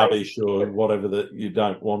bits of rubbish or whatever that you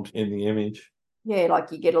don't want in the image. Yeah,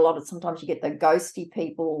 like you get a lot of, sometimes you get the ghosty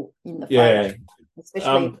people in the photo,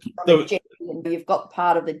 especially the jetty, and you've got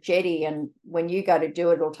part of the jetty, and when you go to do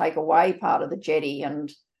it, it'll take away part of the jetty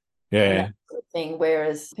and that sort of thing.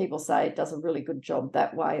 Whereas people say it does a really good job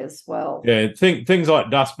that way as well. Yeah, things like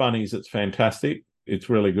dust bunnies, it's fantastic. It's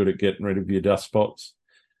really good at getting rid of your dust spots.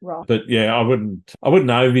 Right. But yeah, I wouldn't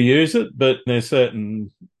overuse it, but there's certain,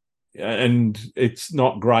 and it's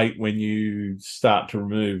not great when you start to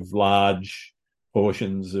remove large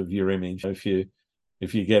portions of your image. If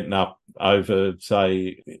you're getting up over,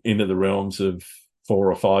 say, into the realms of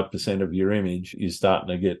 4 or 5% of your image, you're starting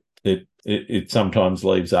to get it sometimes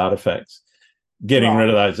leaves artifacts. Getting rid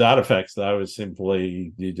of those artifacts, though, is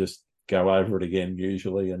simply you just go over it again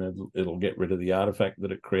usually, and it'll get rid of the artifact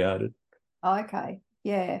that it created. Okay.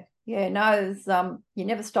 Yeah. No, you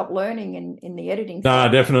never stop learning in the editing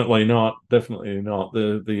side. No, definitely not. Definitely not.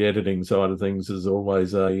 The editing side of things is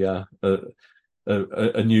always a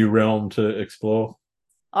new realm to explore.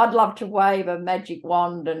 I'd love to wave a magic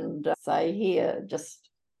wand and say, here, just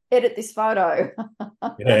edit this photo.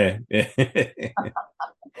 Yeah.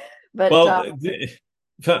 But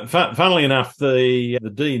funnily enough, the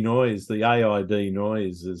denoise, the AI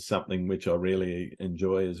denoise, is something which I really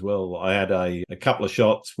enjoy as well. I had a couple of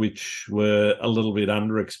shots which were a little bit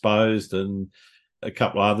underexposed, and a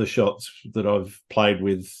couple of other shots that I've played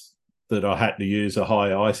with that I had to use a high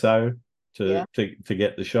ISO to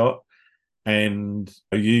get the shot. And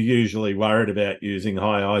you're usually worried about using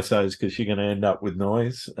high ISOs because you're going to end up with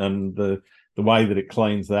noise. And the way that it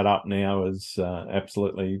cleans that up now is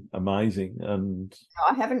absolutely amazing. And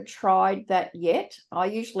I haven't tried that yet. I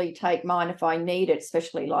usually take mine if I need it,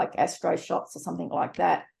 especially like astro shots or something like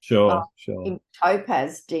that. Sure. In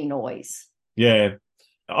Topaz denoise. Yeah.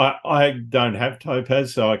 I don't have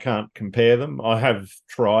Topaz, so I can't compare them. I have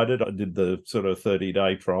tried it. I did the sort of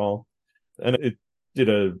 30-day trial, and it did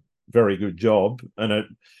a very good job, and it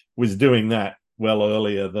was doing that well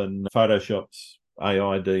earlier than Photoshop's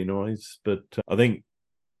AI denoise. But I think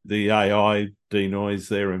the AI denoise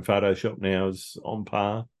there in Photoshop now is on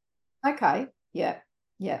par. Okay. Yeah.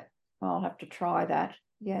 I'll have to try that.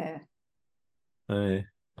 Yeah.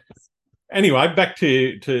 Anyway, back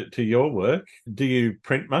to your work. Do you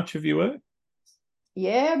print much of your work?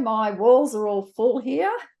 Yeah, my walls are all full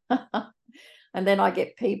here. And then I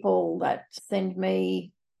get people that send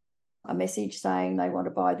me a message saying they want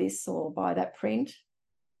to buy this or buy that print.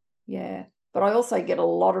 Yeah. But I also get a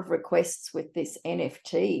lot of requests with this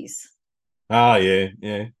NFTs. Oh, yeah.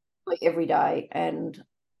 Every day. And,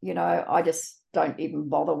 I just don't even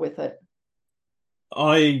bother with it.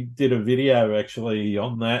 I did a video actually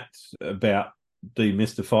on that about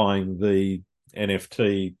demystifying the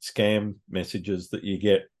NFT scam messages that you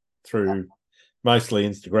get through mostly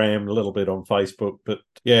Instagram, a little bit on Facebook. But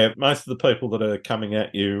yeah, most of the people that are coming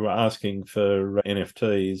at you asking for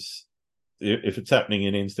NFTs, if it's happening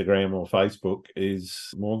in Instagram or Facebook, is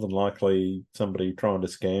more than likely somebody trying to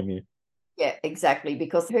scam you. Yeah, exactly.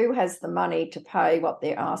 Because who has the money to pay what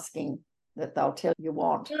they're asking that they'll tell you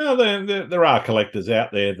want? Well, there are collectors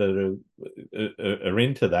out there that are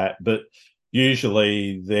into that, but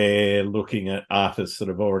usually they're looking at artists that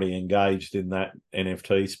have already engaged in that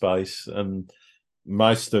NFT space. And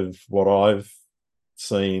most of what I've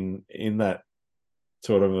seen in that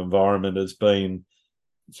sort of environment has been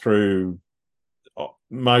through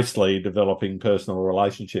mostly developing personal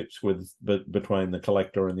relationships between the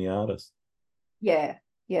collector and the artist. Yeah.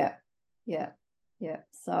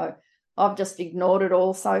 So I've just ignored it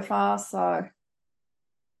all so far. So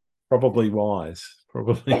Probably wise.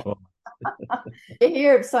 Probably wise. you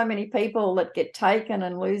hear of so many people that get taken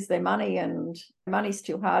and lose their money, and money's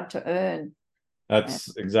too hard to earn.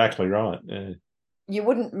 That's exactly right. Yeah. You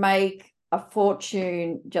wouldn't make a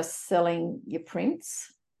fortune just selling your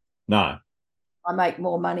prints. No. I make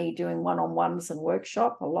more money doing one-on-ones and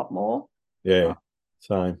workshop, a lot more. Yeah.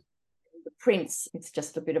 Same. The prints, it's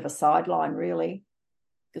just a bit of a sideline, really.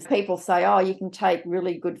 Because people say, oh, you can take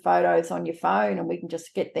really good photos on your phone and we can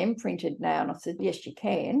just get them printed now. And I said, yes, you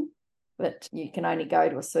can, but you can only go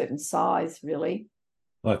to a certain size, really.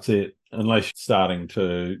 That's it. Unless you're starting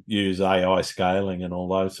to use AI scaling and all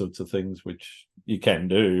those sorts of things, which you can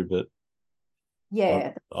do, but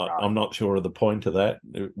yeah, I'm not sure of the point of that.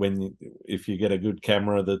 If you get a good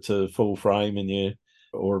camera that's a full frame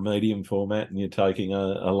or a medium format, and you're taking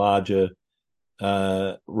a larger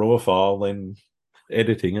RAW file, then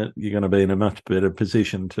editing it, you're going to be in a much better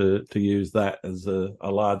position to use that as a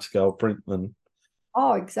large scale print than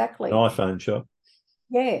exactly an iPhone shot.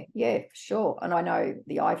 Yeah, for sure. And I know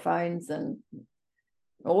the iPhones and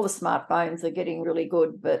all the smartphones are getting really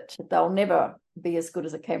good, but they'll never be as good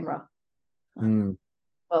as a camera.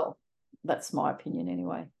 Well, that's my opinion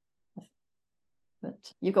anyway.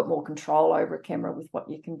 But you've got more control over a camera with what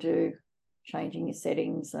you can do, changing your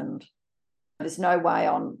settings. And there's no way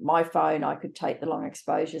on my phone I could take the long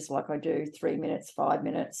exposures like I do, 3 minutes, 5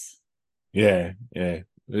 minutes. Yeah.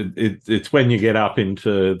 It's when you get up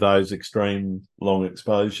into those extreme long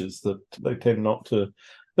exposures that they tend not to.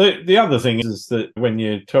 The other thing is that when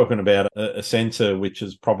you're talking about a sensor which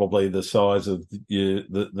is probably the size of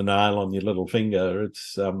the nail on your little finger,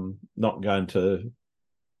 it's not going to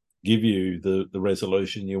give you the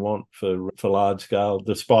resolution you want for large scale,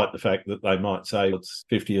 despite the fact that they might say it's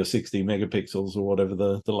 50 or 60 megapixels or whatever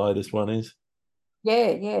the latest one is.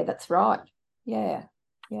 Yeah, that's right. Yeah.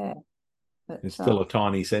 But it's still a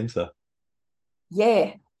tiny sensor.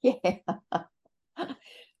 Yeah.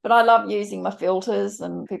 But I love using my filters,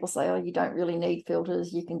 and people say, oh, you don't really need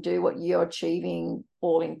filters. You can do what you're achieving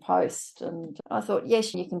all in post. And I thought,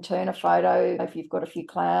 yes, you can turn a photo. If you've got a few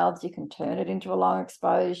clouds, you can turn it into a long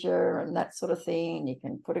exposure and that sort of thing. You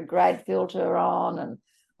can put a grad filter on and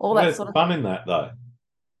all that sort of fun in that, though.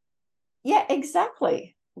 Yeah,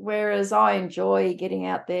 exactly. Whereas I enjoy getting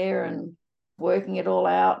out there and working it all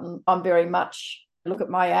out. And I'm very much look at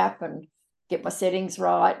my app and get my settings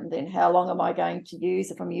right, and then how long am I going to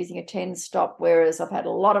use if I'm using a 10 stop, whereas I've had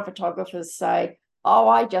a lot of photographers say, oh,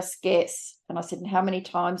 I just guess. And I said, and how many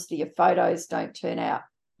times do your photos don't turn out?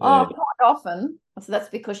 Yeah. Oh, quite often. I said, that's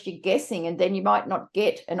because you're guessing, and then you might not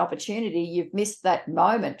get an opportunity. You've missed that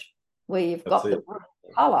moment where you've got the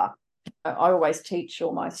colour. I always teach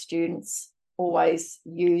all my students, always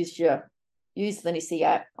use the Nissi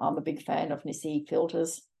app. I'm a big fan of Nissi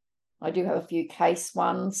filters. I do have a few case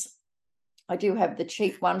ones. I do have the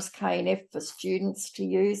cheap ones, K&F, for students to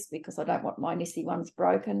use because I don't want my Nissi ones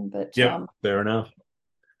broken. But fair enough.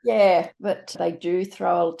 Yeah, but they do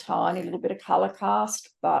throw a tiny little bit of colour cast,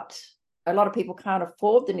 but a lot of people can't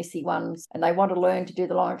afford the Nissi ones and they want to learn to do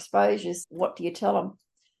the long exposures. What do you tell them?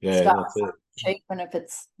 Yeah, start that's it. Cheap, and if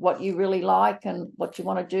it's what you really like and what you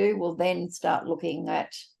want to do, well, then start looking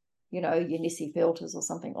at your Nissi filters or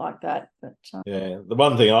something like that. But the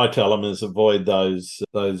one thing I tell them is avoid those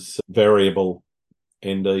variable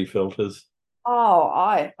ND filters. Oh,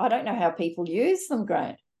 I don't know how people use them,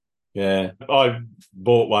 Grant. Yeah, I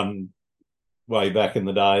bought one way back in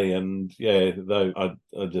the day, and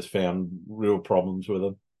I just found real problems with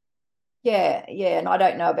them. Yeah, and I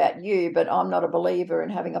don't know about you, but I'm not a believer in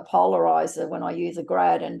having a polarizer when I use a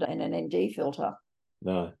grad and an ND filter.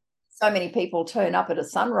 No. So many people turn up at a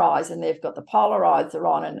sunrise and they've got the polarizer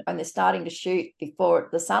on and they're starting to shoot before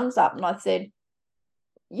the sun's up. And I said,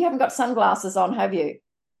 you haven't got sunglasses on, have you?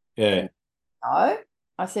 Yeah. No.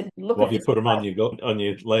 I said, look at you put them on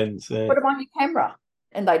your lens. Yeah. Put them on your camera.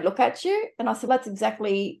 And they look at you. And I said, that's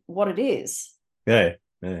exactly what it is. Yeah.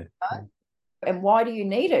 And why do you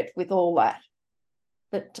need it with all that?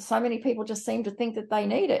 But so many people just seem to think that they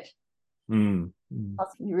need it. You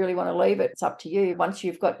really want to leave it, it's up to you. Once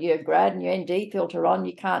you've got your grad and your ND filter on,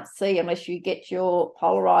 you can't see unless you get your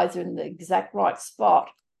polarizer in the exact right spot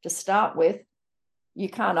to start with. You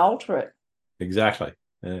can't alter it. Exactly.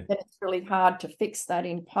 Yeah. then it's really hard to fix that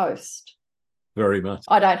in post. Very much.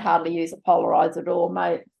 I don't hardly use a polarizer at all,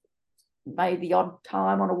 may the odd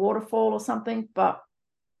time on a waterfall or something, but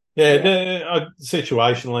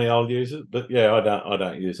Situationally I'll use it, but I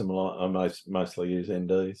don't use them a lot. I mostly use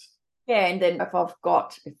NDs. yeah, and then if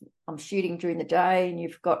I'm shooting during the day and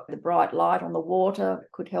you've got the bright light on the water,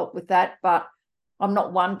 it could help with that. But I'm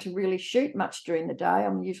not one to really shoot much during the day.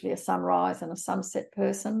 I'm usually a sunrise and a sunset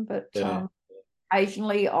person, but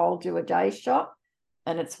occasionally I'll do a day shot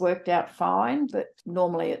and it's worked out fine. But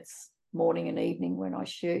normally it's morning and evening when I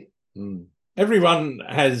shoot. Mm. Everyone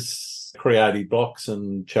has creative blocks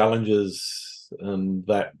and challenges and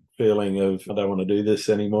that feeling of, I don't want to do this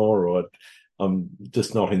anymore, or I'm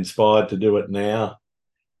just not inspired to do it now.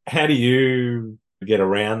 How do you get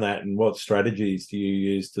around that, and what strategies do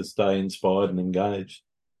you use to stay inspired and engaged?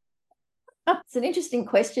 It's an interesting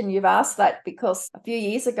question you've asked that, because a few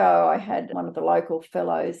years ago I had one of the local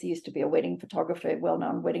fellows. He used to be a wedding photographer,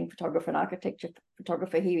 well-known wedding photographer and architecture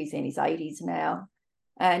photographer. He's in his 80s now.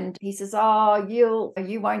 And he says, oh,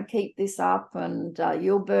 you won't keep this up, and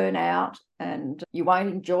you'll burn out and you won't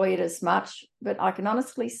enjoy it as much. But I can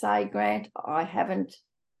honestly say, Grant, I haven't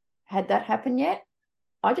had that happen yet.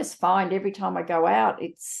 I just find every time I go out,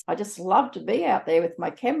 I just love to be out there with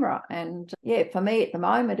my camera. And yeah, for me at the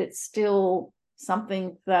moment, it's still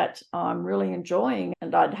something that I'm really enjoying,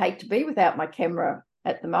 and I'd hate to be without my camera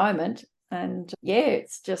at the moment. And yeah,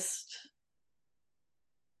 it's just,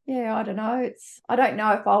 yeah, I don't know. I don't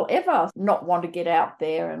know if I'll ever not want to get out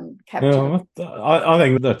there and capture. I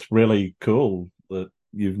think that's really cool that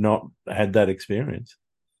you've not had that experience.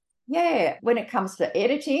 Yeah, when it comes to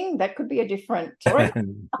editing, that could be a different story.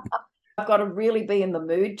 I've got to really be in the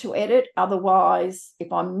mood to edit. Otherwise,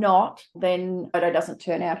 if I'm not, then the photo doesn't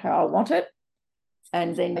turn out how I want it.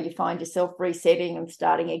 And then you find yourself resetting and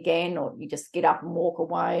starting again, or you just get up and walk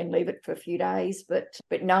away and leave it for a few days. But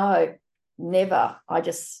no, never.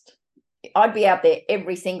 I'd be out there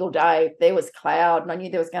every single day. If there was cloud and I knew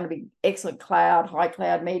there was going to be excellent cloud, high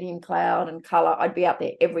cloud, medium cloud, and color, I'd be out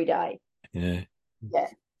there every day. Yeah.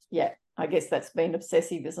 Yeah. I guess that's been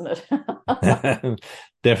obsessive, isn't it?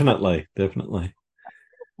 Definitely. But,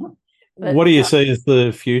 what do you see as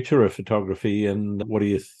the future of photography, and what do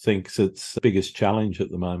you think is its biggest challenge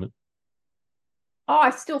at the moment? I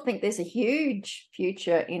still think there's a huge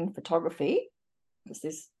future in photography,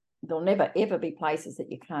 because there'll never, ever be places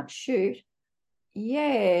that you can't shoot.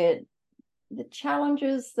 Yeah, the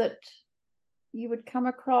challenges that you would come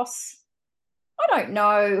across, I don't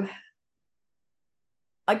know.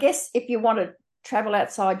 I guess if you want to travel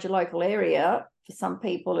outside your local area, for some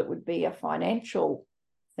people it would be a financial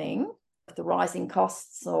thing. The rising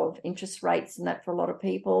costs of interest rates and that, for a lot of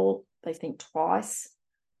people, they think twice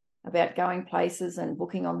about going places and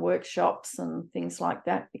booking on workshops and things like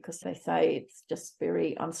that, because they say it's just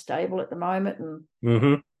very unstable at the moment and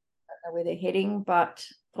don't know where they're heading. But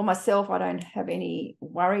for myself, I don't have any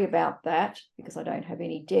worry about that because I don't have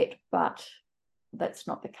any debt, but that's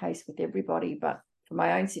not the case with everybody. But for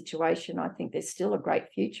my own situation, I think there's still a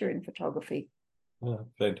great future in photography. Oh,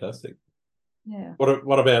 fantastic. Yeah.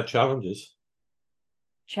 What about challenges?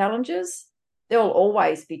 Challenges? There'll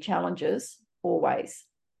always be challenges, always.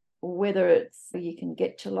 Whether it's you can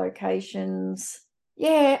get to locations,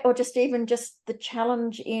 or just even just the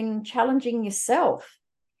challenge in challenging yourself,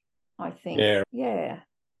 I think. Yeah,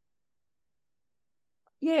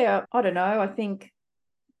 I don't know. I think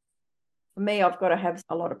for me, I've got to have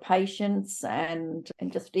a lot of patience and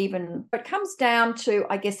just even, it comes down to,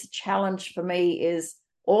 I guess the challenge for me is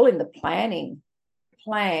all in the planning.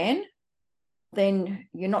 Plan, then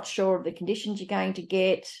you're not sure of the conditions you're going to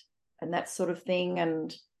get and that sort of thing.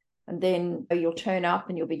 And then you'll turn up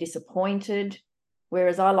and you'll be disappointed.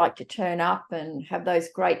 Whereas I like to turn up and have those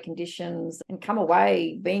great conditions and come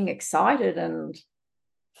away being excited and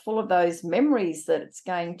full of those memories that it's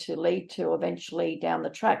going to lead to eventually down the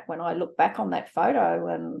track, when I look back on that photo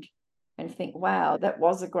and think, wow, that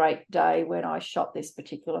was a great day when I shot this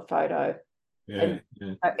particular photo.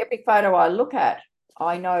 Every photo I look at,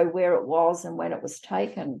 I know where it was and when it was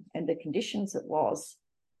taken and the conditions it was.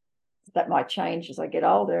 That might change as I get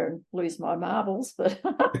older and lose my marbles, but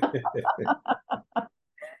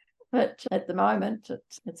but at the moment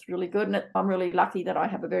it's really good. And I'm really lucky that I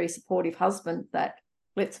have a very supportive husband that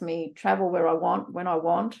lets me travel where I want, when I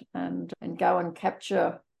want, and go and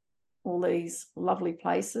capture all these lovely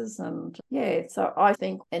places. And so I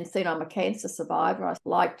think, and seeing I'm a cancer survivor, I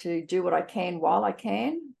like to do what I can while I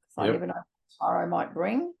can, because I never know what tomorrow might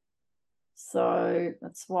bring. So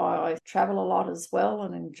that's why I travel a lot as well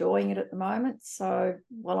and enjoying it at the moment. So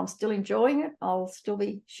while I'm still enjoying it, I'll still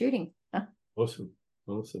be shooting. Awesome.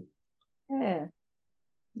 Awesome. Yeah.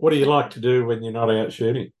 What do you like to do when you're not out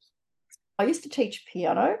shooting? I used to teach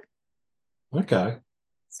piano. Okay.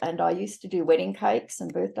 And I used to do wedding cakes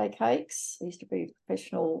and birthday cakes. I used to be a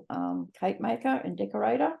professional cake maker and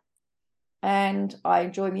decorator. And I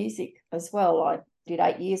enjoy music as well. I did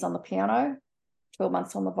 8 years on the piano, 12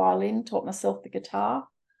 months on the violin, taught myself the guitar.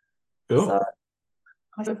 Cool. So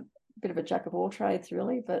I'm a bit of a jack of all trades,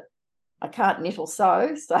 really, but I can't knit or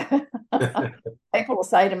sew. So people will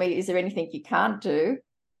say to me, is there anything you can't do?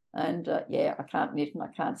 And I can't knit and I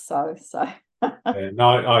can't sew. So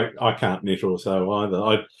no, I can't knit or sew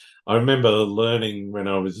either. I remember learning when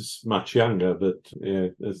I was much younger, but yeah,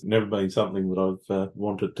 it's never been something that I've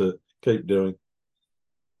wanted to keep doing.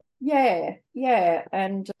 yeah,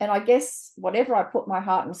 and I guess whatever I put my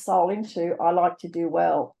heart and soul into, I like to do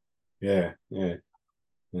well. Yeah. Do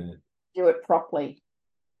it properly.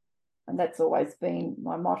 And that's always been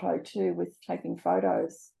my motto too, with taking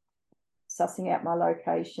photos, sussing out my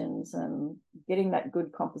locations and getting that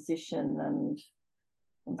good composition. And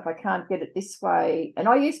if I can't get it this way, and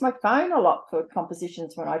I use my phone a lot for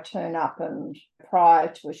compositions when I turn up, and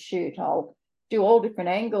prior to a shoot, I'll do all different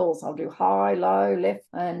angles. I'll do high, low, left,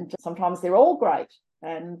 and sometimes they're all great.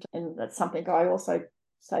 And that's something I also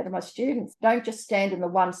say to my students, don't just stand in the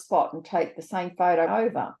one spot and take the same photo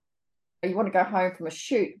over. You want to go home from a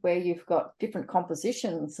shoot where you've got different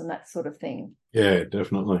compositions and that sort of thing. Yeah,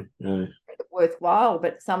 definitely. Yeah. Worthwhile,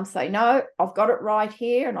 but some say, no, I've got it right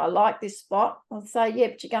here and I like this spot. I'll say, yeah,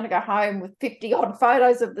 but you're going to go home with 50 odd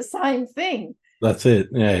photos of the same thing. That's it.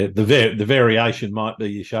 Yeah, the variation might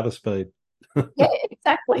be your shutter speed. Yeah,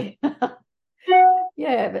 exactly.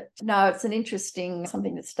 Yeah, but no, it's an interesting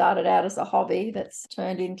something that started out as a hobby that's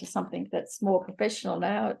turned into something that's more professional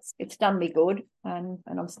now. It's done me good, and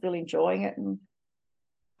I'm still enjoying it, and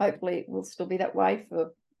hopefully it will still be that way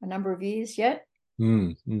for a number of years yet.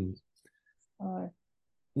 What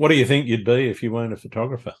do you think you'd be if you weren't a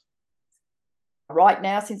photographer? Right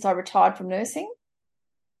now, since I retired from nursing,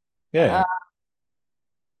 Yeah.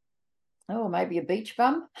 Maybe a beach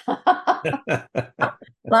bum.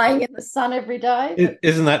 Laying in the sun every day.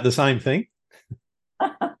 Isn't that the same thing?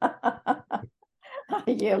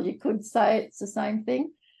 Yeah, you could say it's the same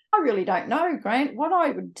thing. I really don't know, Grant, what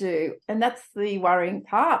I would do. And that's the worrying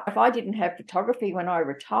part. If I didn't have photography when I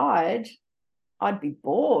retired, I'd be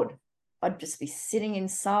bored. I'd just be sitting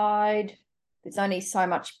inside. There's only so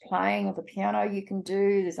much playing of the piano you can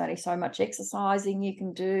do. There's only so much exercising you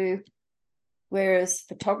can do. Whereas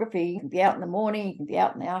photography, you can be out in the morning, you can be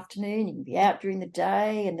out in the afternoon, you can be out during the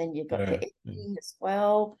day, and then you've got the editing as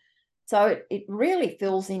well. So it really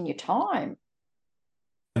fills in your time.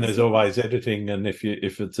 And there's always editing, and if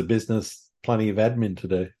it's a business, plenty of admin to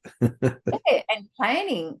do. Yeah, and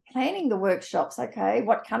planning the workshops. Okay,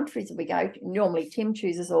 what countries do we go to? Normally Tim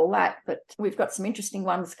chooses all that, but we've got some interesting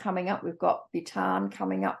ones coming up. We've got Bhutan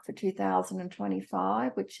coming up for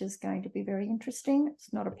 2025, which is going to be very interesting.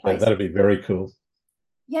 It's not a place. That'd be very cool.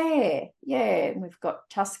 Yeah. And we've got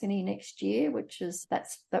Tuscany next year,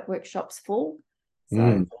 that workshop's full.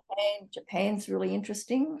 So Japan's really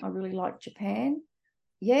interesting. I really like Japan.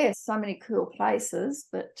 Yeah, so many cool places,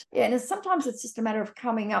 but yeah, and sometimes it's just a matter of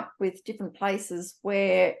coming up with different places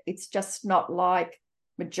where it's just not like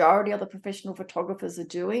majority of the professional photographers are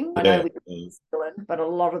doing. I know we do New Zealand, but a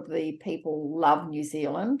lot of the people love New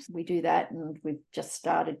Zealand. We do that, and we've just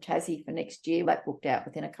started Tassie for next year. That booked out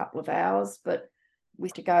within a couple of hours, but we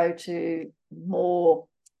have to go to more,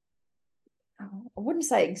 I wouldn't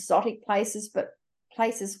say exotic places, but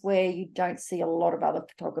places where you don't see a lot of other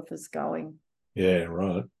photographers going. Yeah,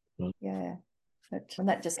 right. Yeah. And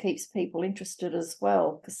that just keeps people interested as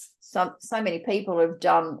well, because so many people have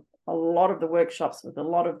done a lot of the workshops with a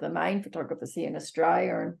lot of the main photographers here in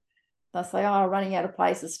Australia, and they say, running out of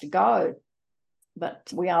places to go. But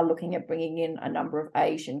we are looking at bringing in a number of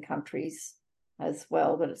Asian countries as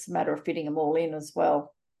well, but it's a matter of fitting them all in as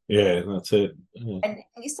well. Yeah, that's it. Yeah. And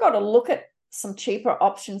you sort of look at some cheaper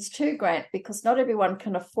options too, Grant, because not everyone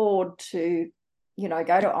can afford to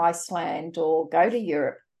go to Iceland or go to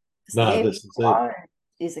Europe. No, this is it.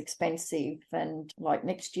 Is expensive, and like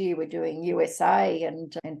next year we're doing USA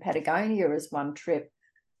and Patagonia as one trip,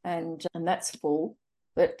 and that's full.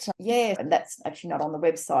 But and that's actually not on the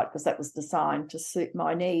website because that was designed to suit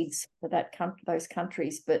my needs for those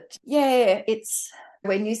countries. But yeah, it's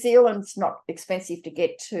where New Zealand's not expensive to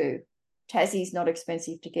get to, Tassie's not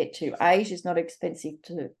expensive to get to, Asia's not expensive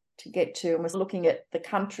to get to, and we're looking at the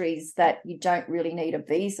countries that you don't really need a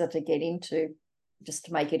visa to get into, just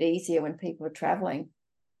to make it easier when people are traveling.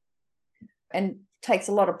 And takes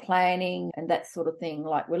a lot of planning and that sort of thing.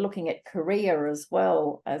 Like we're looking at Korea as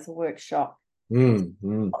well as a workshop. Not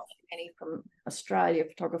too many from Australia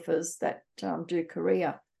photographers that do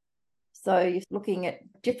Korea. So you're looking at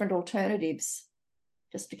different alternatives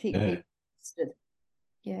just to keep people interested.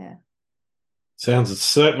 Yeah.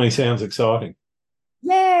 Certainly sounds exciting.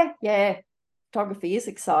 Yeah. Photography is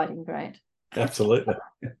exciting, Grant. Absolutely.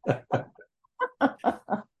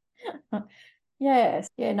 Yes.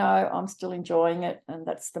 Yeah, no, I'm still enjoying it, and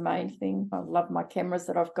that's the main thing. I love my cameras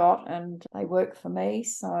that I've got, and they work for me,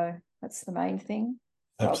 so that's the main thing.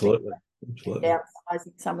 So Absolutely.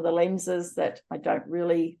 downsizing some of the lenses that I don't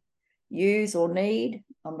really use or need.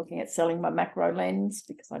 I'm looking at selling my macro lens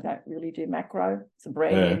because I don't really do macro. It's a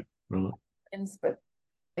brand new lens, but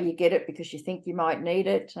you get it because you think you might need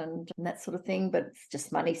it and that sort of thing, but it's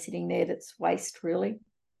just money sitting there that's waste, really.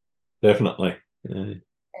 Definitely.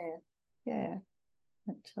 Yeah.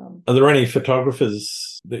 But, are there any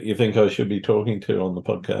photographers that you think I should be talking to on the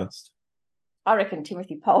podcast? I reckon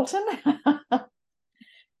Timothy Poulton.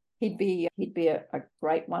 he'd be a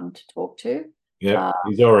great one to talk to. Yeah,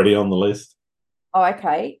 he's already on the list. Oh,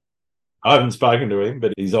 okay. I haven't spoken to him,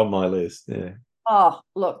 but he's on my list. Yeah. Oh,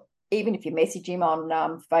 look, even if you message him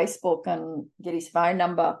on Facebook and get his phone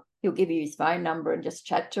number, he'll give you his phone number and just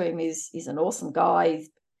chat to him. He's an awesome guy.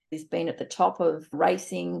 He's been at the top of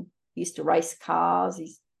racing. He used to race cars.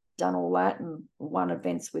 He's done all that and won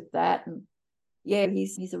events with that. And yeah,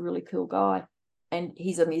 he's a really cool guy. And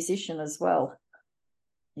he's a musician as well.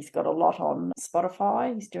 He's got a lot on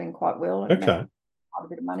Spotify. He's doing quite well and making quite a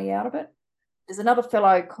bit of money out of it. There's another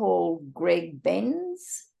fellow called Greg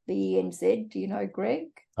Benz, BNZ. Do you know Greg?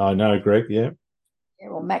 I know Greg, yeah. Yeah,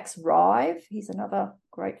 or Max Rive. He's another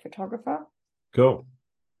great photographer. Cool.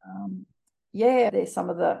 Yeah, there's some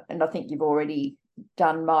of the, and I think you've already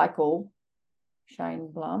done Michael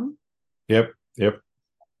Shane Blum. Yep.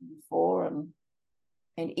 Before,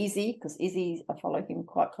 and Izzy, because Izzy, I follow him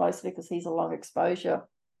quite closely because he's a long exposure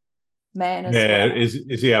man as well. Yeah,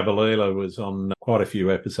 Izzy Abalila was on quite a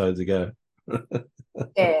few episodes ago.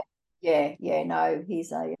 Yeah. No,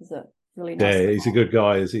 he's a really nice guy. He's a good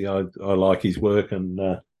guy, is he? I like his work and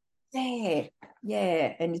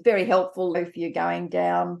yeah, and he's very helpful if you're going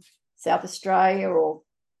down South Australia or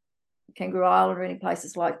Kangaroo Island or any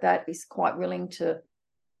places like that. He's quite willing to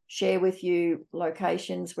share with you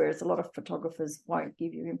locations, whereas a lot of photographers won't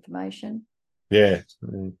give you information. Yeah.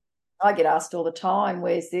 I get asked all the time,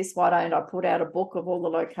 where's this? Why don't I put out a book of all the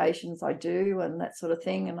locations I do and that sort of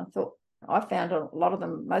thing? And I thought, I found a lot of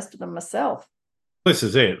them, most of them myself. This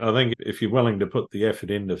is it. I think if you're willing to put the effort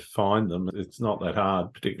in to find them, it's not that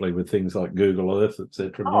hard, particularly with things like Google Earth,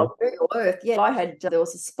 etc. Oh, Google Earth. Yeah, there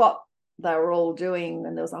was a spot they were all doing,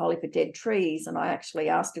 and there was a hole for dead trees. And I actually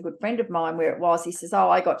asked a good friend of mine where it was. He says,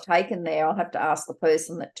 I got taken there. I'll have to ask the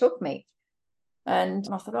person that took me. And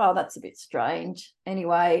I thought, that's a bit strange.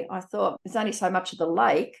 Anyway, I thought there's only so much of the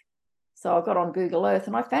lake. So I got on Google Earth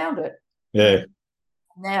and I found it. Yeah.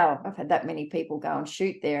 Now I've had that many people go and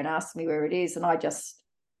shoot there and ask me where it is. And I just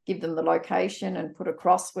give them the location and put a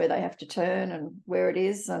cross where they have to turn and where it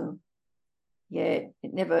is. And yeah,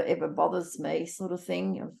 it never ever bothers me, sort of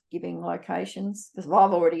thing, of giving locations, because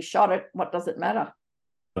I've already shot it. What does it matter?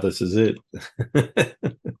 This is it.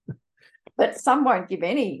 But some won't give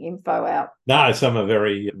any info out. No, some are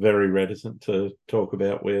very, very reticent to talk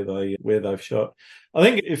about where they've shot. I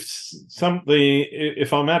think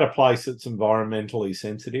if I'm at a place that's environmentally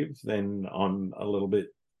sensitive, then I'm a little bit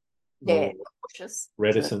more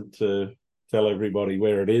reticent to tell everybody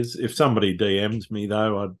where it is. If somebody DMs me,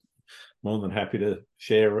 though, I'd more than happy to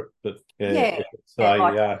share it. But a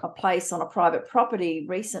place on a private property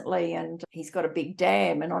recently, and he's got a big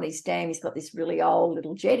dam, and on his dam he's got this really old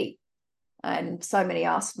little jetty. And so many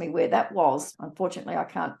asked me where that was. Unfortunately, I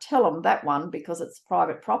can't tell them that one because it's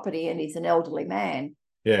private property and he's an elderly man.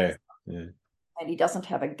 Yeah. And he doesn't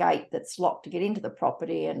have a gate that's locked to get into the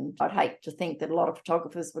property. And I'd hate to think that a lot of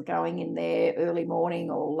photographers were going in there early morning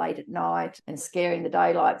or late at night and scaring the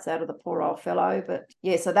daylights out of the poor old fellow. But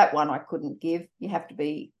yeah, so that one I couldn't give. You have to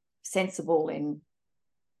be sensible in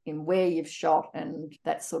where you've shot and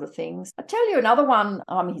that sort of things. I'll tell you another one.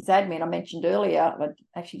 His admin I mentioned earlier,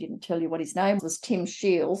 I actually didn't tell you what his name was, Tim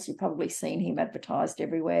Shields. You've probably seen him advertised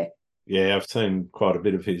everywhere. Yeah, I've seen quite a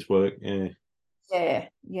bit of his work,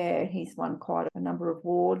 Yeah, he's won quite a number of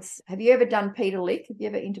awards. Have you ever done Peter Lick? Have you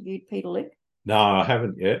ever interviewed Peter Lick? No, I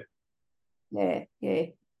haven't yet. Yeah.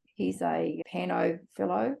 He's a Pano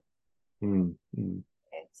fellow. Yeah,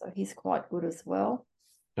 so he's quite good as well.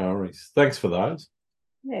 No worries. Thanks for those.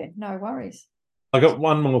 Yeah, no worries. I got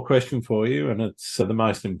one more question for you, and it's the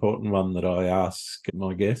most important one that I ask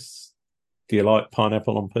my guests. Do you like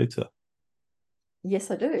pineapple on pizza?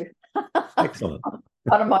 Yes, I do. Excellent.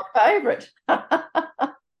 One of my favourite.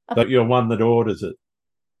 But you're one that orders it.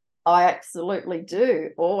 I absolutely do.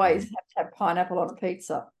 Always have to have pineapple on a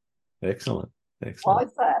pizza. Excellent. Why Excellent.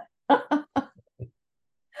 is that?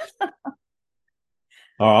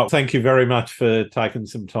 Oh, thank you very much for taking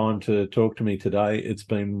some time to talk to me today. It's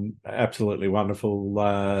been absolutely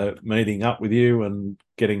wonderful meeting up with you and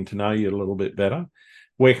getting to know you a little bit better.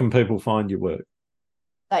 Where can people find your work?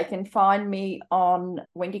 They can find me on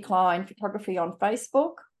Wendy Klein Photography on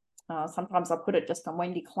Facebook. Sometimes I put it just on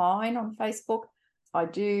Wendy Klein on Facebook. I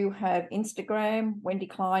do have Instagram, Wendy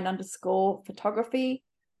Klein _photography.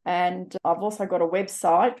 And I've also got a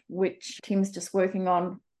website, which Tim's just working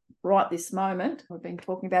on right this moment. We've been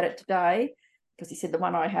talking about it today because he said the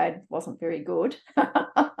one I had wasn't very good.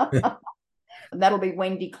 And that'll be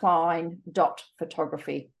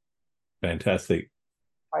wendyklein.photography. Fantastic.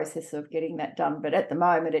 Process of getting that done. But at the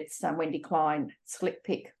moment, it's Wendy Klein Slick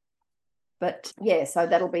Pick. But yeah, so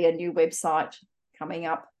that'll be a new website coming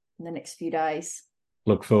up in the next few days.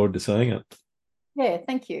 Look forward to seeing it. Yeah,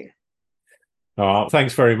 thank you. Oh,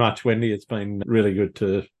 thanks very much, Wendy. It's been really good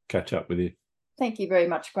to catch up with you. Thank you very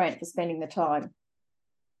much, Grant, for spending the time.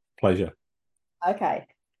 Pleasure. Okay.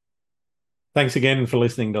 Thanks again for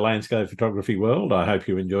listening to Landscape Photography World. I hope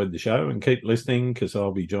you enjoyed the show and keep listening because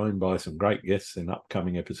I'll be joined by some great guests in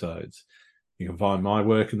upcoming episodes. You can find my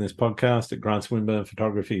work in this podcast at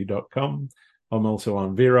grantswinburnphotography.com. I'm also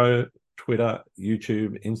on Vero, Twitter,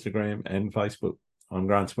 YouTube, Instagram, and Facebook. I'm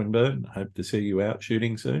Grant Swinburne. Hope to see you out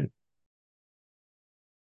shooting soon.